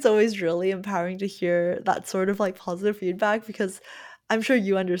 I think it's always really empowering to hear that sort of like positive feedback, because I'm sure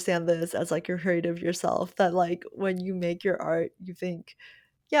you understand this as like you're creative yourself, that like when you make your art, you think,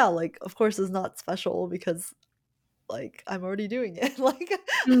 yeah, like of course it's not special because like I'm already doing it. Like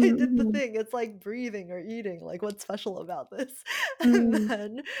I did the Mm, thing. It's like breathing or eating. Like what's special about this? And mm,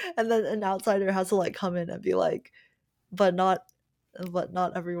 then and then an outsider has to like come in and be like, but not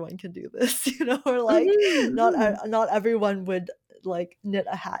everyone can do this, or like mhm, mhm. not everyone would like knit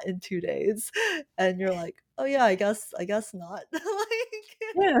a hat in 2 days, and you're like, oh yeah, I guess not.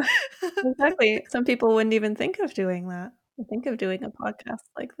 Yeah, Like exactly. Some people wouldn't even think of doing that. Think of doing a podcast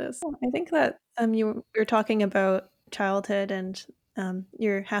like this. I think that you're talking about childhood and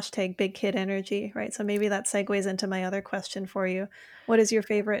your hashtag big kid energy, right? So maybe that segues into my other question for you. What is your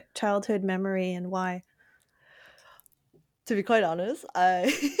favorite childhood memory and why? to be quite honest,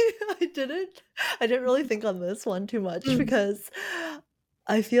 I didn't really think on this one too much, Mm, because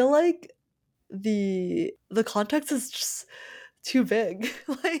I feel like the context is just too big.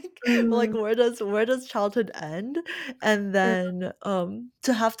 Like mm, where does childhood end? And mm, then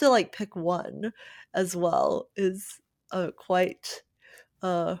to have to like pick one as well is quite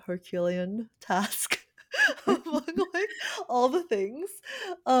a Herculean task among like all the things.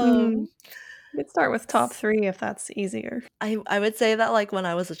 mm. Um We could start with top three if that's easier. I would say that like when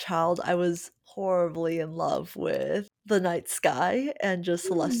I was a child, I was horribly in love with the night sky and just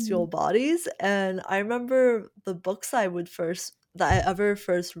celestial Mm, bodies. And I remember the books that I ever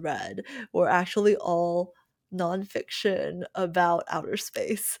first read were actually all nonfiction about outer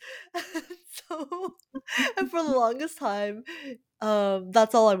space. And so, and for the longest time,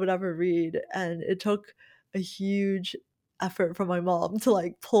 that's all I would ever read. And it took a huge effort from my mom to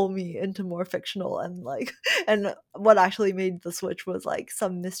like pull me into more fictional, and like and what actually made the switch was like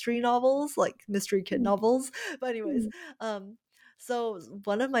some mystery novels, like mystery kid mm, novels. But anyways, mm, um so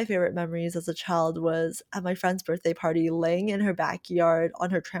one of my favorite memories as a child was at my friend's birthday party, laying in her backyard on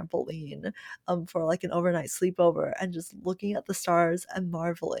her trampoline for like an overnight sleepover, and just looking at the stars and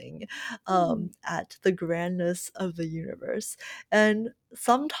marveling mm, at the grandness of the universe. And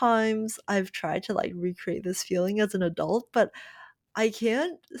sometimes I've tried to like recreate this feeling as an adult, but I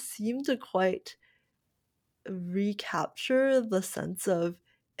can't seem to quite recapture the sense of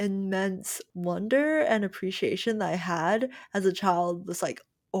immense wonder and appreciation that I had as a child. This like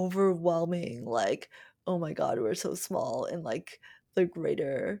overwhelming, like, oh my god, we're so small, and like the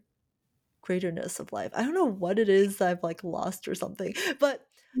greaterness of life. I don't know what it is that I've like lost or something. But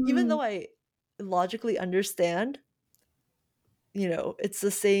even mm, though I logically understand, it's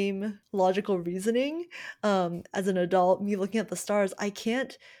the same logical reasoning. As an adult, me looking at the stars, I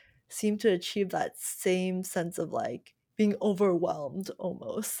can't seem to achieve that same sense of like being overwhelmed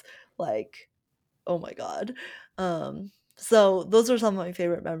almost. Like, oh my god. So those are some of my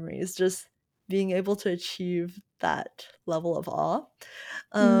favorite memories, just being able to achieve that level of awe.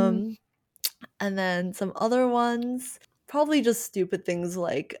 mm, Um, and then some other ones, probably just stupid things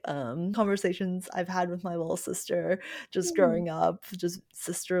like conversations I've had with my little sister just mm, growing up, just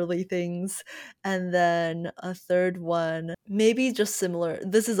sisterly things. And then a third one, maybe just similar.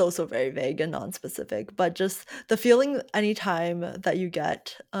 This is also very vague and non-specific, but just the feeling anytime that you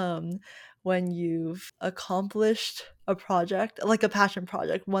get when you've accomplished a project, like a passion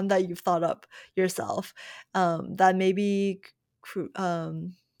project, one that you've thought up yourself, that maybe cr-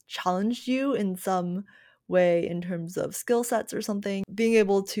 um challenged you in some way in terms of skill sets or something, being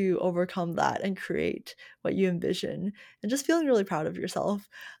able to overcome that and create what you envision and just feeling really proud of yourself.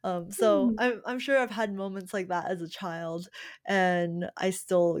 So Mm. I'm sure I've had moments like that as a child, and I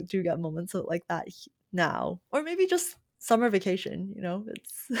still do get moments like that now, or maybe just summer vacation,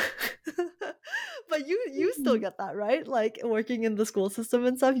 it's but you still Mhm. get that, right? Like working in the school system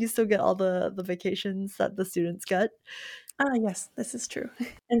and stuff, you still get all the vacations that the students get. Ah, yes, this is true.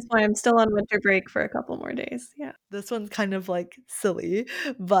 And so I'm still on winter break for a couple more days, yeah. This one's kind of like silly,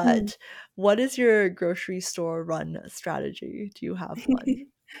 Mm. but what is your grocery store run strategy? Do you have one?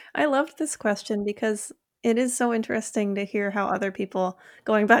 I loved this question because it is so interesting to hear how other people,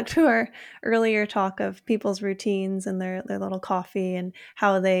 going back to our earlier talk of people's routines and their little coffee and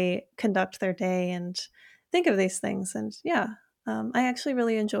how they conduct their day and think of these things. And yeah, I actually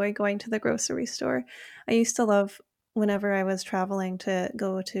really enjoy going to the grocery store. I used to love whenever I was traveling to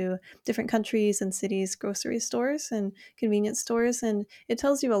go to different countries and cities, grocery stores and convenience stores. And it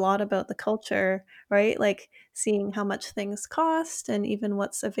tells you a lot about the culture, right? Like seeing how much things cost and even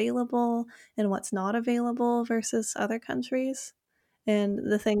what's available and what's not available versus other countries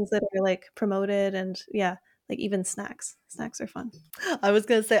and the things that are like promoted and yeah, like even snacks. Snacks are fun. I was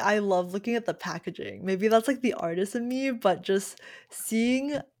gonna say I love looking at the packaging. Maybe that's like the artist in me, but just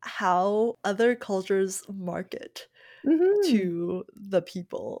seeing how other cultures market Mhm. to the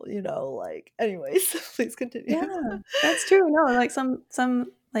people, like anyways, please continue. Yeah, that's true. No, like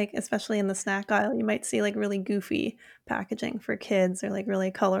some like especially in the snack aisle, you might see like really goofy packaging for kids or like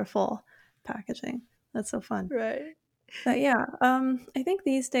really colorful packaging. That's so fun. Right. But yeah, I think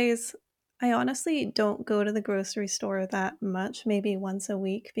these days I honestly don't go to the grocery store that much, maybe once a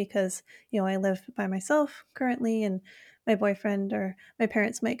week because, I live by myself currently and my boyfriend or my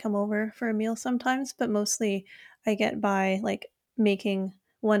parents might come over for a meal sometimes, but mostly I get by like making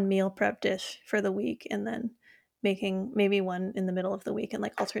one meal prep dish for the week and then making maybe one in the middle of the week and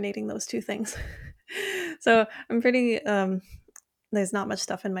like alternating those two things. So I'm pretty there's not much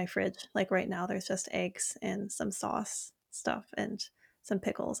stuff in my fridge. Like right now, there's just eggs and some sauce stuff and some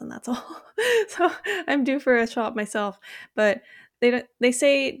pickles, and that's all. So I'm due for a shop myself, but they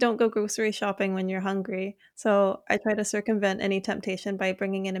say don't go grocery shopping when you're hungry. So I try to circumvent any temptation by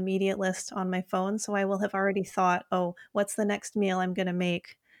bringing an immediate list on my phone. So I will have already thought, oh, what's the next meal I'm going to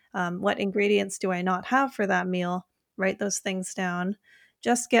make? What ingredients do I not have for that meal? Write those things down.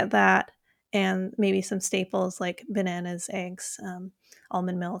 Just get that and maybe some staples like bananas, eggs,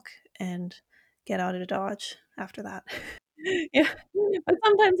 almond milk, and get out of Dodge after that. Yeah, but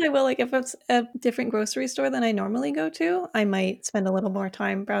sometimes I will, like, if it's a different grocery store than I normally go to, I might spend a little more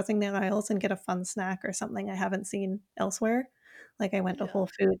time browsing the aisles and get a fun snack or something I haven't seen elsewhere. Like, I went to Yeah. Whole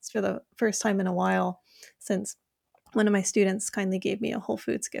Foods for the first time in a while since one of my students kindly gave me a Whole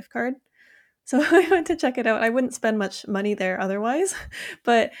Foods gift card. So I went to check it out. I wouldn't spend much money there otherwise,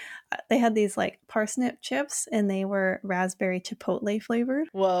 but they had these like parsnip chips and they were raspberry chipotle flavored.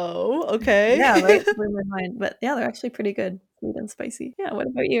 Whoa, okay. Yeah, right? Blew my mind. But yeah, they're actually pretty good, sweet and spicy. Yeah, what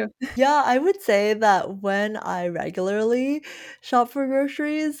about you? Yeah, I would say that when I regularly shop for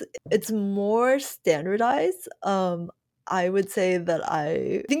groceries, it's more standardized. I would say that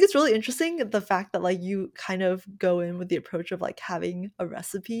I think it's really interesting the fact that like you kind of go in with the approach of like having a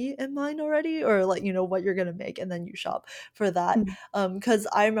recipe in mind already, or like what you're gonna make, and then you shop for that. Mm, Because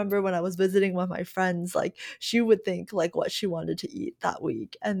I remember when I was visiting one of my friends, like she would think like what she wanted to eat that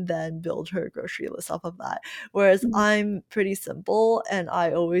week and then build her grocery list off of that. Whereas mm, I'm pretty simple and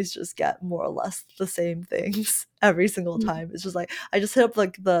I always just get more or less the same things every single mm, time. It's just like I just hit up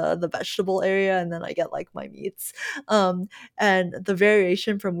like the vegetable area and then I get like my meats. And the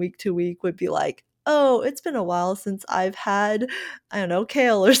variation from week to week would be like, oh, it's been a while since I've had, I don't know,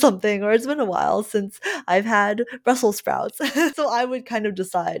 kale or something, or it's been a while since I've had Brussels sprouts. So I would kind of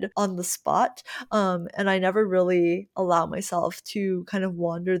decide on the spot. And I never really allow myself to kind of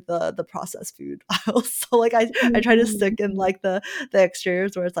wander the processed food aisles. So like I try to mm, stick in mm, like the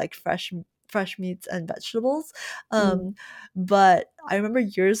exteriors where it's like fresh meats and vegetables. mm, But I remember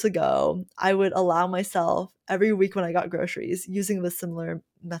years ago, I would allow myself every week when I got groceries using the similar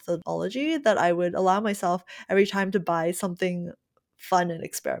methodology that I would allow myself every time to buy something fun and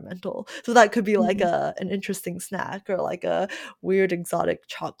experimental. So that could be like mm, an interesting snack or like a weird exotic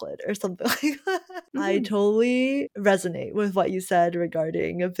chocolate or something like that. I mm, totally resonate with what you said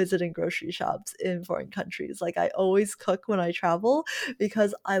regarding visiting grocery shops in foreign countries. Like I always cook when I travel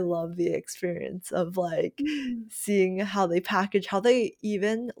because I love the experience of like mm, seeing how they package, how they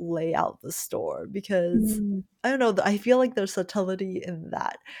even lay out the store because mm. I don't know, I feel like there's subtlety in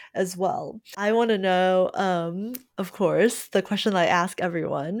that as well. I want to know, of course, the question I ask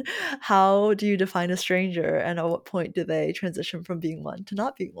everyone: how do you define a stranger, and at what point do they transition from being one to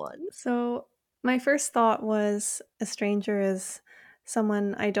not being one? So, my first thought was a stranger is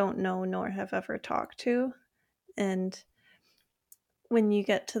someone I don't know nor have ever talked to. And when you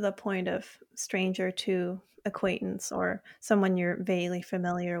get to the point of stranger to acquaintance or someone you're vaguely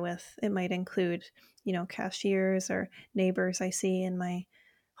familiar with, it might include, cashiers or neighbors I see in my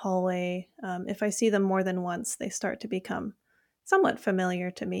hallway. If I see them more than once, they start to become somewhat familiar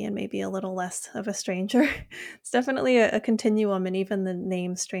to me and maybe a little less of a stranger. It's definitely a continuum, and even the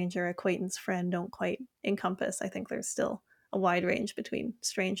name stranger, acquaintance, friend don't quite encompass. I think there's still a wide range between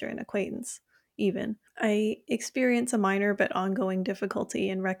stranger and acquaintance, even. I experience a minor but ongoing difficulty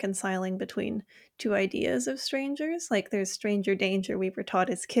in reconciling between two ideas of strangers. Like there's stranger danger we were taught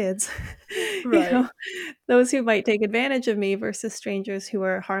as kids, you Right. know, those who might take advantage of me versus strangers who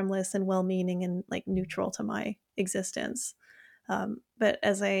are harmless and well meaning and like neutral to my existence. But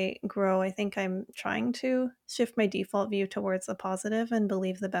as I grow, I think I'm trying to shift my default view towards the positive and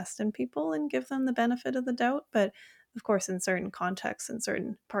believe the best in people and give them the benefit of the doubt. But of course, in certain contexts, in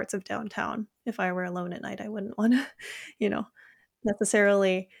certain parts of downtown, if I were alone at night, I wouldn't want to, you know,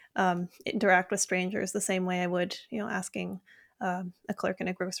 necessarily interact with strangers the same way I would, asking a clerk in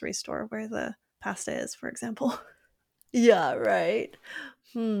a grocery store where the pasta is, for example. Yeah, right.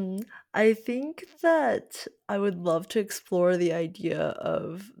 Hmm. I think that I would love to explore the idea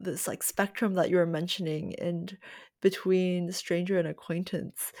of this like spectrum that you were mentioning and between stranger and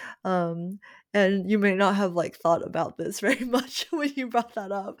acquaintance. Um, and you may not have like thought about this very much when you brought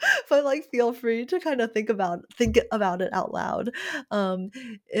that up, but like feel free to kind of think about it out loud. Um,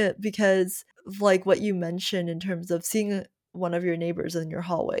 because like what you mentioned in terms of seeing one of your neighbors in your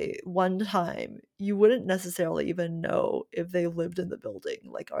hallway one time, you wouldn't necessarily even know if they lived in the building.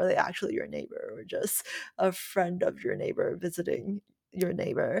 Like, are they actually your neighbor or just a friend of your neighbor visiting your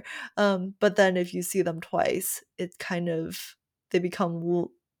neighbor? But then if you see them twice, it kind of they become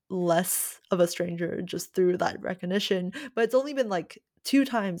less of a stranger just through that recognition. But it's only been like two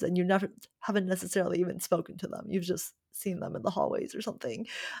times, and you never haven't necessarily even spoken to them. You've just seen them in the hallways or something.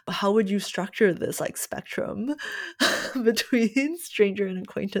 How would you structure this like spectrum between stranger and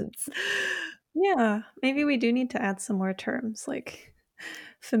acquaintance? Yeah, maybe we do need to add some more terms like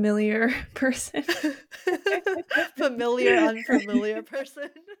familiar person. Familiar, unfamiliar person.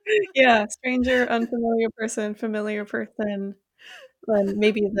 Yeah, stranger, unfamiliar person, familiar person. And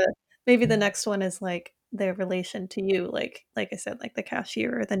maybe the next one is like their relation to you, like I said, like the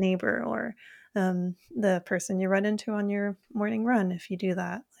cashier or the neighbor or the person you run into on your morning run if you do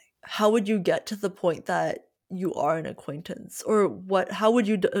that. How would you get to the point that you are an acquaintance? Or how would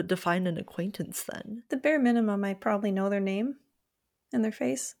you define an acquaintance then? The bare minimum, I probably know their name and their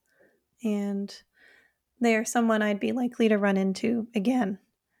face, and they are someone I'd be likely to run into again.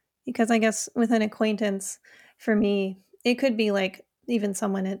 Because I guess with an acquaintance, for me, it could be like even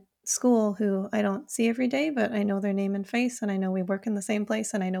someone at school who I don't see every day, but I know their name and face, and I know we work in the same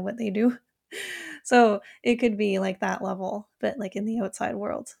place, and I know what they do. So it could be like that level, but like in the outside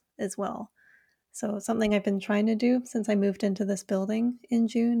world as well. So something I've been trying to do since I moved into this building in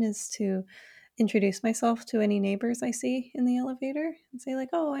June is to introduce myself to any neighbors I see in the elevator and say like,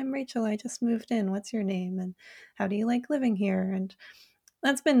 "Oh, I'm Rachel. I just moved in. What's your name? And how do you like living here?" And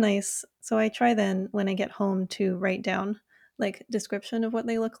that's been nice. So I try then when I get home to write down like description of what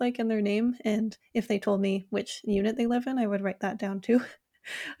they look like and their name, and if they told me which unit they live in, I would write that down too.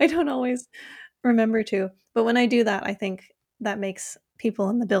 I don't always remember to, but when I do that, I think that makes people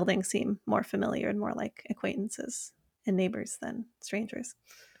in the building seem more familiar and more like acquaintances and neighbors than strangers.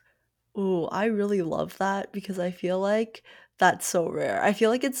 Ooh, I really love that because I feel like that's so rare. I feel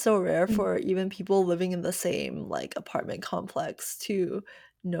like it's so rare Mm. for even people living in the same like apartment complex to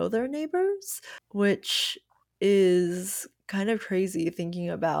know their neighbors, which is kind of crazy thinking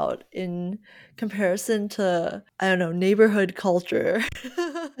about in comparison to, I don't know, neighborhood culture.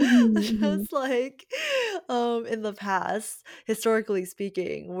 Mhm, Just like in the past, historically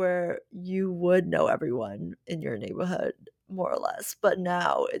speaking, where you would know everyone in your neighborhood more or less. But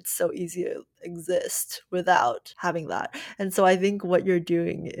now it's so easy to exist without having that. And so I think what you're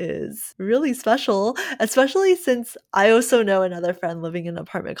doing is really special, especially since I also know another friend living in an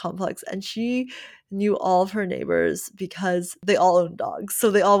apartment complex, and she knew all of her neighbors because they all own dogs.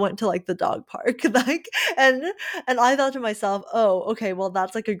 So they all went to like the dog park. Like and and I thought to myself, oh, okay, well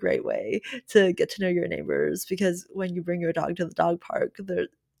that's like a great way to get to know your neighbors because when you bring your dog to the dog park,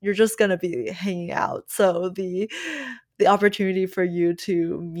 you're just gonna be hanging out. So the opportunity for you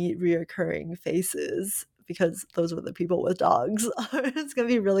to meet reoccurring faces because those are the people with dogs. It's going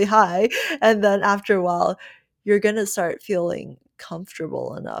to be really high. And then after a while, you're going to start feeling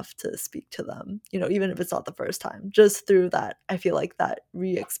comfortable enough to speak to them, even if it's not the first time, just through that. I feel like that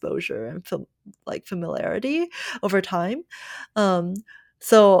re-exposure and like familiarity over time. Um,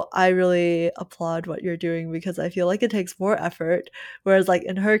 so I really applaud what you're doing because I feel like it takes more effort. Whereas, like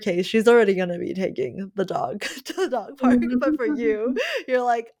in her case, she's already gonna be taking the dog to the dog park. But for you, you're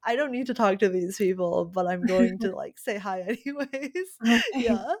like, I don't need to talk to these people, but I'm going to like say hi anyways. Okay.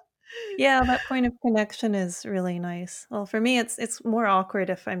 Yeah. Yeah, that point of connection is really nice. Well, for me, it's more awkward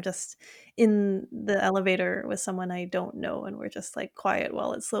if I'm just in the elevator with someone I don't know and we're just like quiet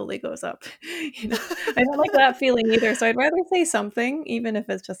while it slowly goes up. You know, I don't like that feeling either. So I'd rather say something, even if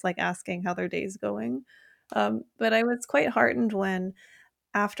it's just like asking how their day's going. But I was quite heartened when,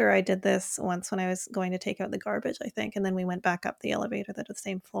 after I did this once when I was going to take out the garbage, I think, and then we went back up the elevator that the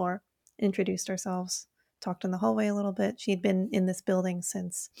same floor, introduced ourselves, talked in the hallway a little bit. She'd been in this building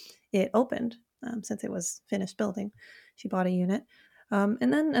since it opened, since it was finished building. She bought a unit.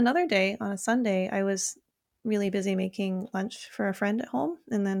 And then another day on a Sunday, I was really busy making lunch for a friend at home.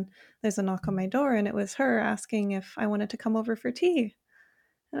 And then there's a knock on my door, and it was her asking if I wanted to come over for tea.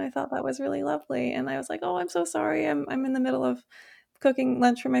 And I thought that was really lovely. And I was like, "Oh, I'm so sorry. I'm in the middle of cooking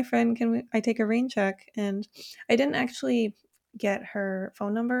lunch for my friend. I take a rain check?" And I didn't actually get her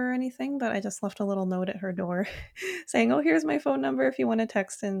phone number or anything, but I just left a little note at her door saying, "Oh, here's my phone number if you want to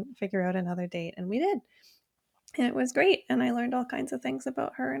text and figure out another date." And we did. And it was great. And I learned all kinds of things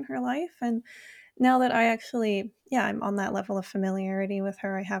about her and her life. And now that I actually, yeah, I'm on that level of familiarity with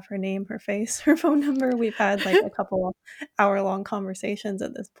her. I have her name, her face, her phone number. We've had like a couple of hour-long conversations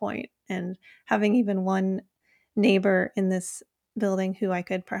at this point, and having even one neighbor in this building who I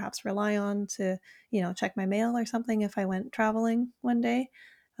could perhaps rely on to, check my mail or something if I went traveling one day,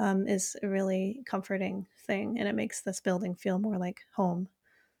 is a really comforting thing, and it makes this building feel more like home.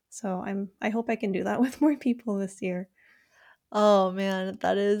 So I hope I can do that with more people this year. Oh man,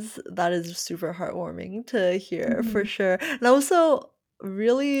 that is super heartwarming to hear for Mhm. sure. And also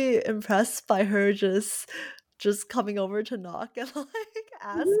really impressed by her just coming over to knock and like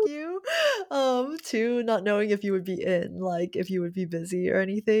ask you too, not knowing if you would be in, like if you would be busy or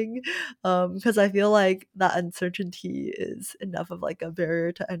anything. Because I feel like that uncertainty is enough of like a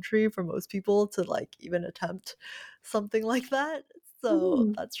barrier to entry for most people to like even attempt something like that. So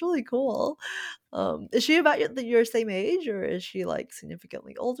Mhm. that's really cool. Is she about your same age, or is she, like,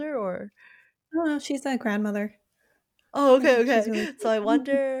 significantly older, or Oh, she's a grandmother. Oh, Yeah, okay, she's okay. really So sweet.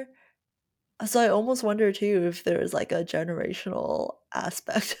 I almost wonder too if there's, like, a generational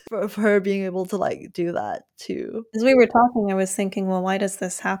aspect for her being able to, like, do that too. As we were talking, I was thinking, well, why does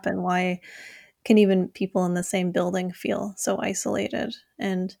this happen? Why can even people in the same building feel so isolated?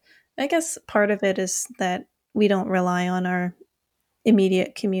 And I guess part of it is that we don't rely on our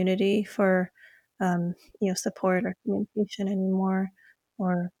immediate community for, support or communication anymore,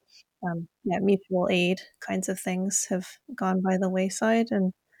 or yeah, mutual aid kinds of things have gone by the wayside.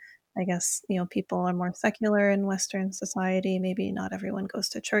 And I guess, people are more secular in Western society. Maybe not everyone goes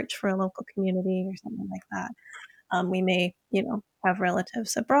to church for a local community or something like that. We may, have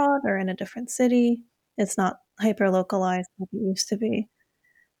relatives abroad or in a different city. It's not hyper localized like it used to be.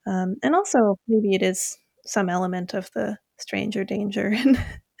 And also, maybe it is some element of the stranger danger and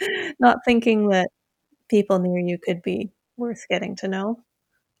not thinking that people near you could be worth getting to know,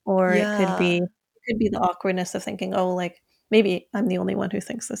 or Yeah. it could be the awkwardness of thinking, "Oh, like, maybe I'm the only one who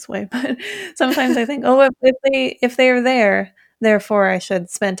thinks this way," but sometimes I think, "Oh, if they're there, therefore I should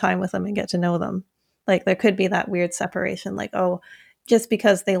spend time with them and get to know them." Like, there could be that weird separation, like, "Oh, just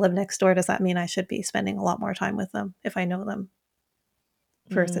because they live next door, does that mean I should be spending a lot more time with them if I know them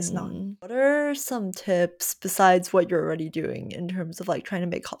versus not?" What are some tips besides what you're already doing in terms of, like, trying to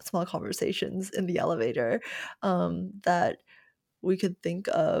make small conversations in the elevator, that we could think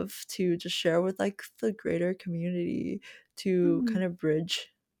of to just share with like the greater community to Mm, kind of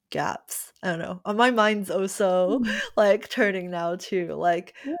bridge gaps? I don't know. My mind's also mm, like turning now too.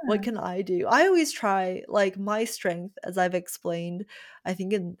 Like, what yeah, can I do? I always try, like, my strength, as I've explained, I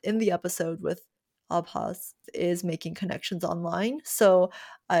think in the episode with Abhas, is making connections online. So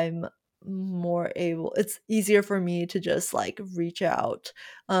I'm more able, it's easier for me to just like reach out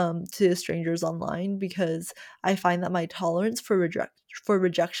to strangers online because I find that my tolerance for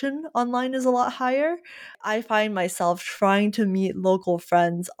rejection online is a lot higher. I find myself trying to meet local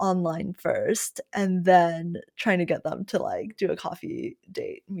friends online first and then trying to get them to like do a coffee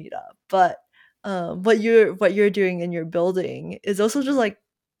date meetup. But what you're doing in your building is also just like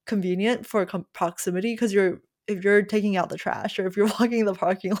convenient for proximity because you're if you're taking out the trash or if you're walking the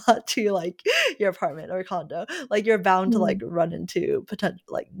parking lot to like your apartment or condo, like you're bound to like Mm, run into potential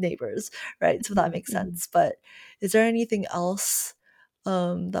like neighbors, right? So that mhm, makes mhm. sense. But is there anything else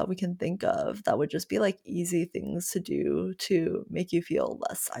that we can think of that would just be like easy things to do to make you feel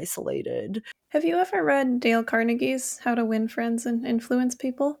less isolated? Have you ever read Dale Carnegie's How to Win Friends and Influence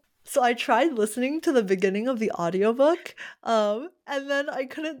People? So I tried listening to the beginning of the audiobook, and then I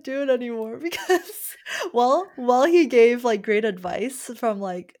couldn't do it anymore because, well, while he gave like great advice from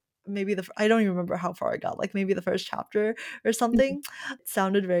like maybe I don't even remember how far I got, like maybe the first chapter or Mhm, something, it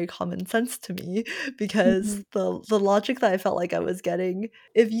sounded very common sense to me because mhm. the logic that I felt like I was getting,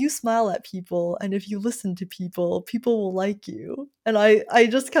 if you smile at people and if you listen to people, people will like you. And I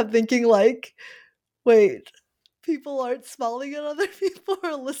just kept thinking like, wait, people aren't smiling at other people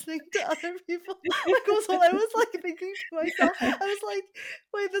or listening to other people, like, was what I was, like, thinking to myself. I was like,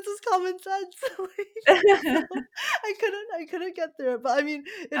 "Wait, this is common sense." Like, so I couldn't get through it, but, I mean,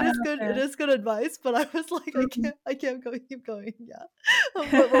 it Okay. is good advice, but I was like, Mhm. I can't go keep going, yeah.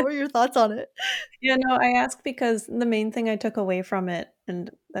 What were your thoughts on it? Yeah, no, I ask because the main thing I took away from it, and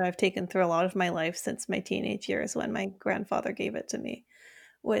that I've taken through a lot of my life since my teenage years when my grandfather gave it to me,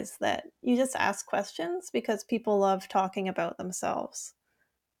 was that you just ask questions because people love talking about themselves.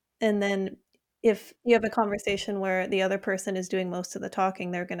 And then if you have a conversation where the other person is doing most of the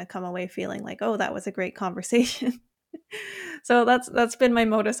talking, they're gonna come away feeling like, "Oh, that was a great conversation." So that's been my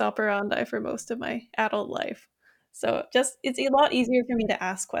modus operandi for most of my adult life. So just it's a lot easier for me to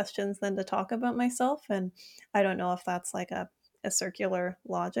ask questions than to talk about myself, and I don't know if that's like a circular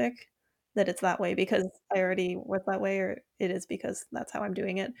logic that it's that way because I already was that way, or it is because that's how I'm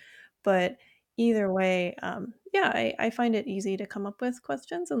doing it. But either way, yeah, I find it easy to come up with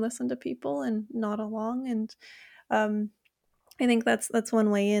questions and listen to people and nod along, and um, I think that's one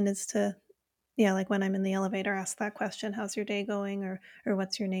way in is to yeah, like when I'm in the elevator, ask that question, "How's your day going?" or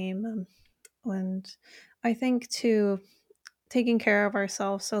 "What's your name?" And I think too, taking care of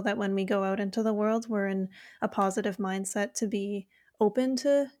ourselves so that when we go out into the world, we're in a positive mindset to be open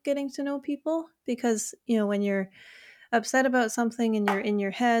to getting to know people. Because you know, when you're upset about something and you're in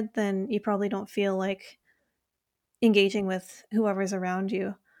your head, then you probably don't feel like engaging with whoever's around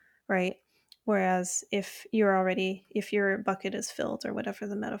you, right? Whereas if your bucket is filled or whatever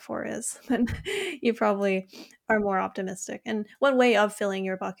the metaphor is, then you probably are more optimistic. And one way of filling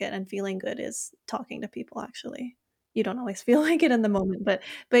your bucket and feeling good is talking to people, actually. You don't always feel like it in the moment, but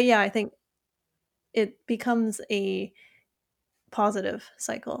yeah, I think it becomes a positive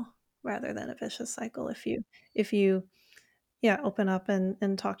cycle rather than a vicious cycle if you yeah, open up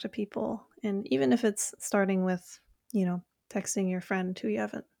and talk to people. And even if it's starting with, you know, texting your friend who you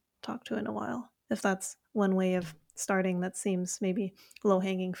haven't talked to in a while, if that's one way of starting that seems maybe low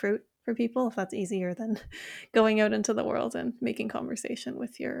hanging fruit for people, if that's easier than going out into the world and making conversation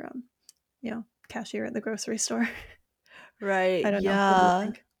with your, you know, cashier at the grocery store. Right, I don't know. What do you yeah.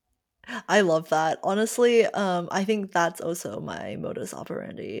 think? I love that. Honestly, I think that's also my modus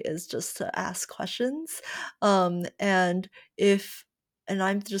operandi is just to ask questions. And if and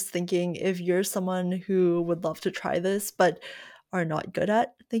I'm just thinking if you're someone who would love to try this but are not good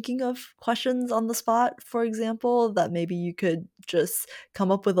at thinking of questions on the spot, for example, that maybe you could just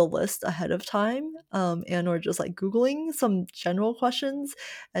come up with a list ahead of time, and or just like Googling some general questions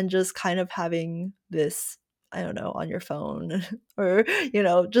and just kind of having this, I don't know, on your phone or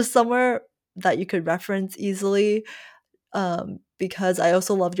just somewhere that you could reference easily. Because I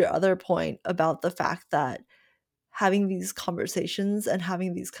also loved your other point about the fact that having these conversations and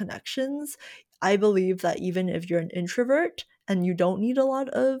having these connections, I believe that even if you're an introvert and you don't need a lot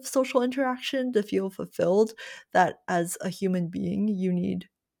of social interaction to feel fulfilled, that as a human being, you need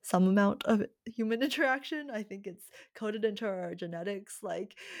some amount of human interaction. I think it's coded into our genetics.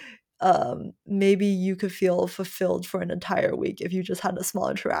 Like, maybe you could feel fulfilled for an entire week if you just had a small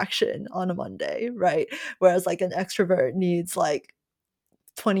interaction on a Monday, right? Whereas like an extrovert needs like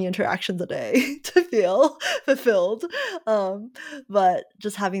 20 interactions a day to feel fulfilled. Um, but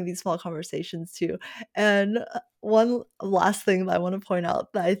just having these small conversations too. And one last thing that I want to point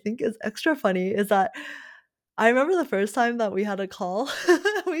out that I think is extra funny is that I remember the first time that we had a call,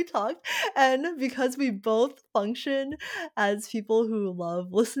 we talked, and because we both function as people who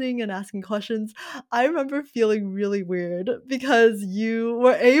love listening and asking questions, I remember feeling really weird because you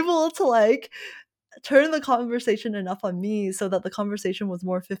were able to like turn the conversation enough on me so that the conversation was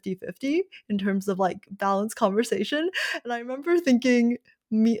more 50-50 in terms of like balanced conversation. And I remember thinking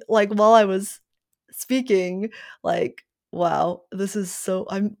me like while I was speaking, like, wow, this is so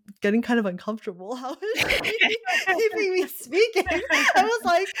I'm getting kind of uncomfortable. How is she keeping me speaking? I was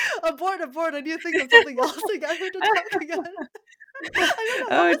like, abort, I need to think of something else to get her to talk again. I don't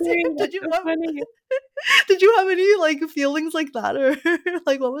know. Oh, dang, that's so funny. Did you have any like feelings like that, or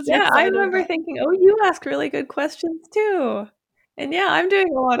like what was your Yeah, I side of remember that? thinking, oh, you ask really good questions too. And yeah, I'm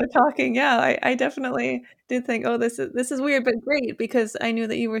doing a lot of talking. Yeah, I definitely did think, oh, this is weird, but great because I knew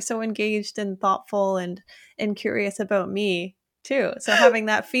that you were so engaged and thoughtful and curious about me too. So having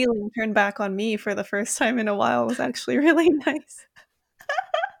that feeling turned back on me for the first time in a while was actually really nice.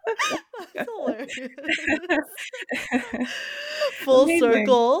 That's hilarious. Full Amazing.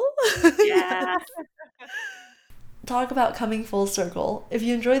 circle. Yeah. Talk about coming full circle. If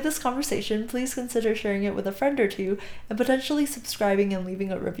you enjoyed this conversation, please consider sharing it with a friend or two and potentially subscribing and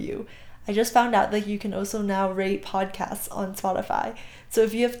leaving a review. I just found out that you can also now rate podcasts on Spotify. So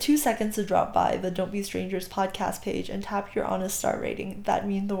if you have 2 seconds to drop by the Don't Be Strangers podcast page and tap your honest star rating, that'd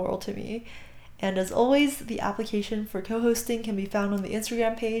mean the world to me. And as always, the application for co-hosting can be found on the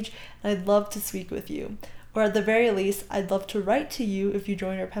Instagram page, and I'd love to speak with you. Or at the very least, I'd love to write to you if you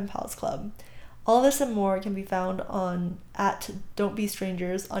join our Pen Pals Club. All this and more can be found on at Don't Be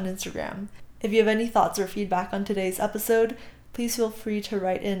Strangers on Instagram. If you have any thoughts or feedback on today's episode, please feel free to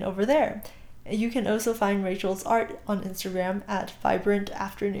write in over there. You can also find Rachel's art on Instagram at Vibrant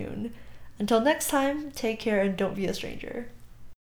Afternoon. Until next time, take care and don't be a stranger.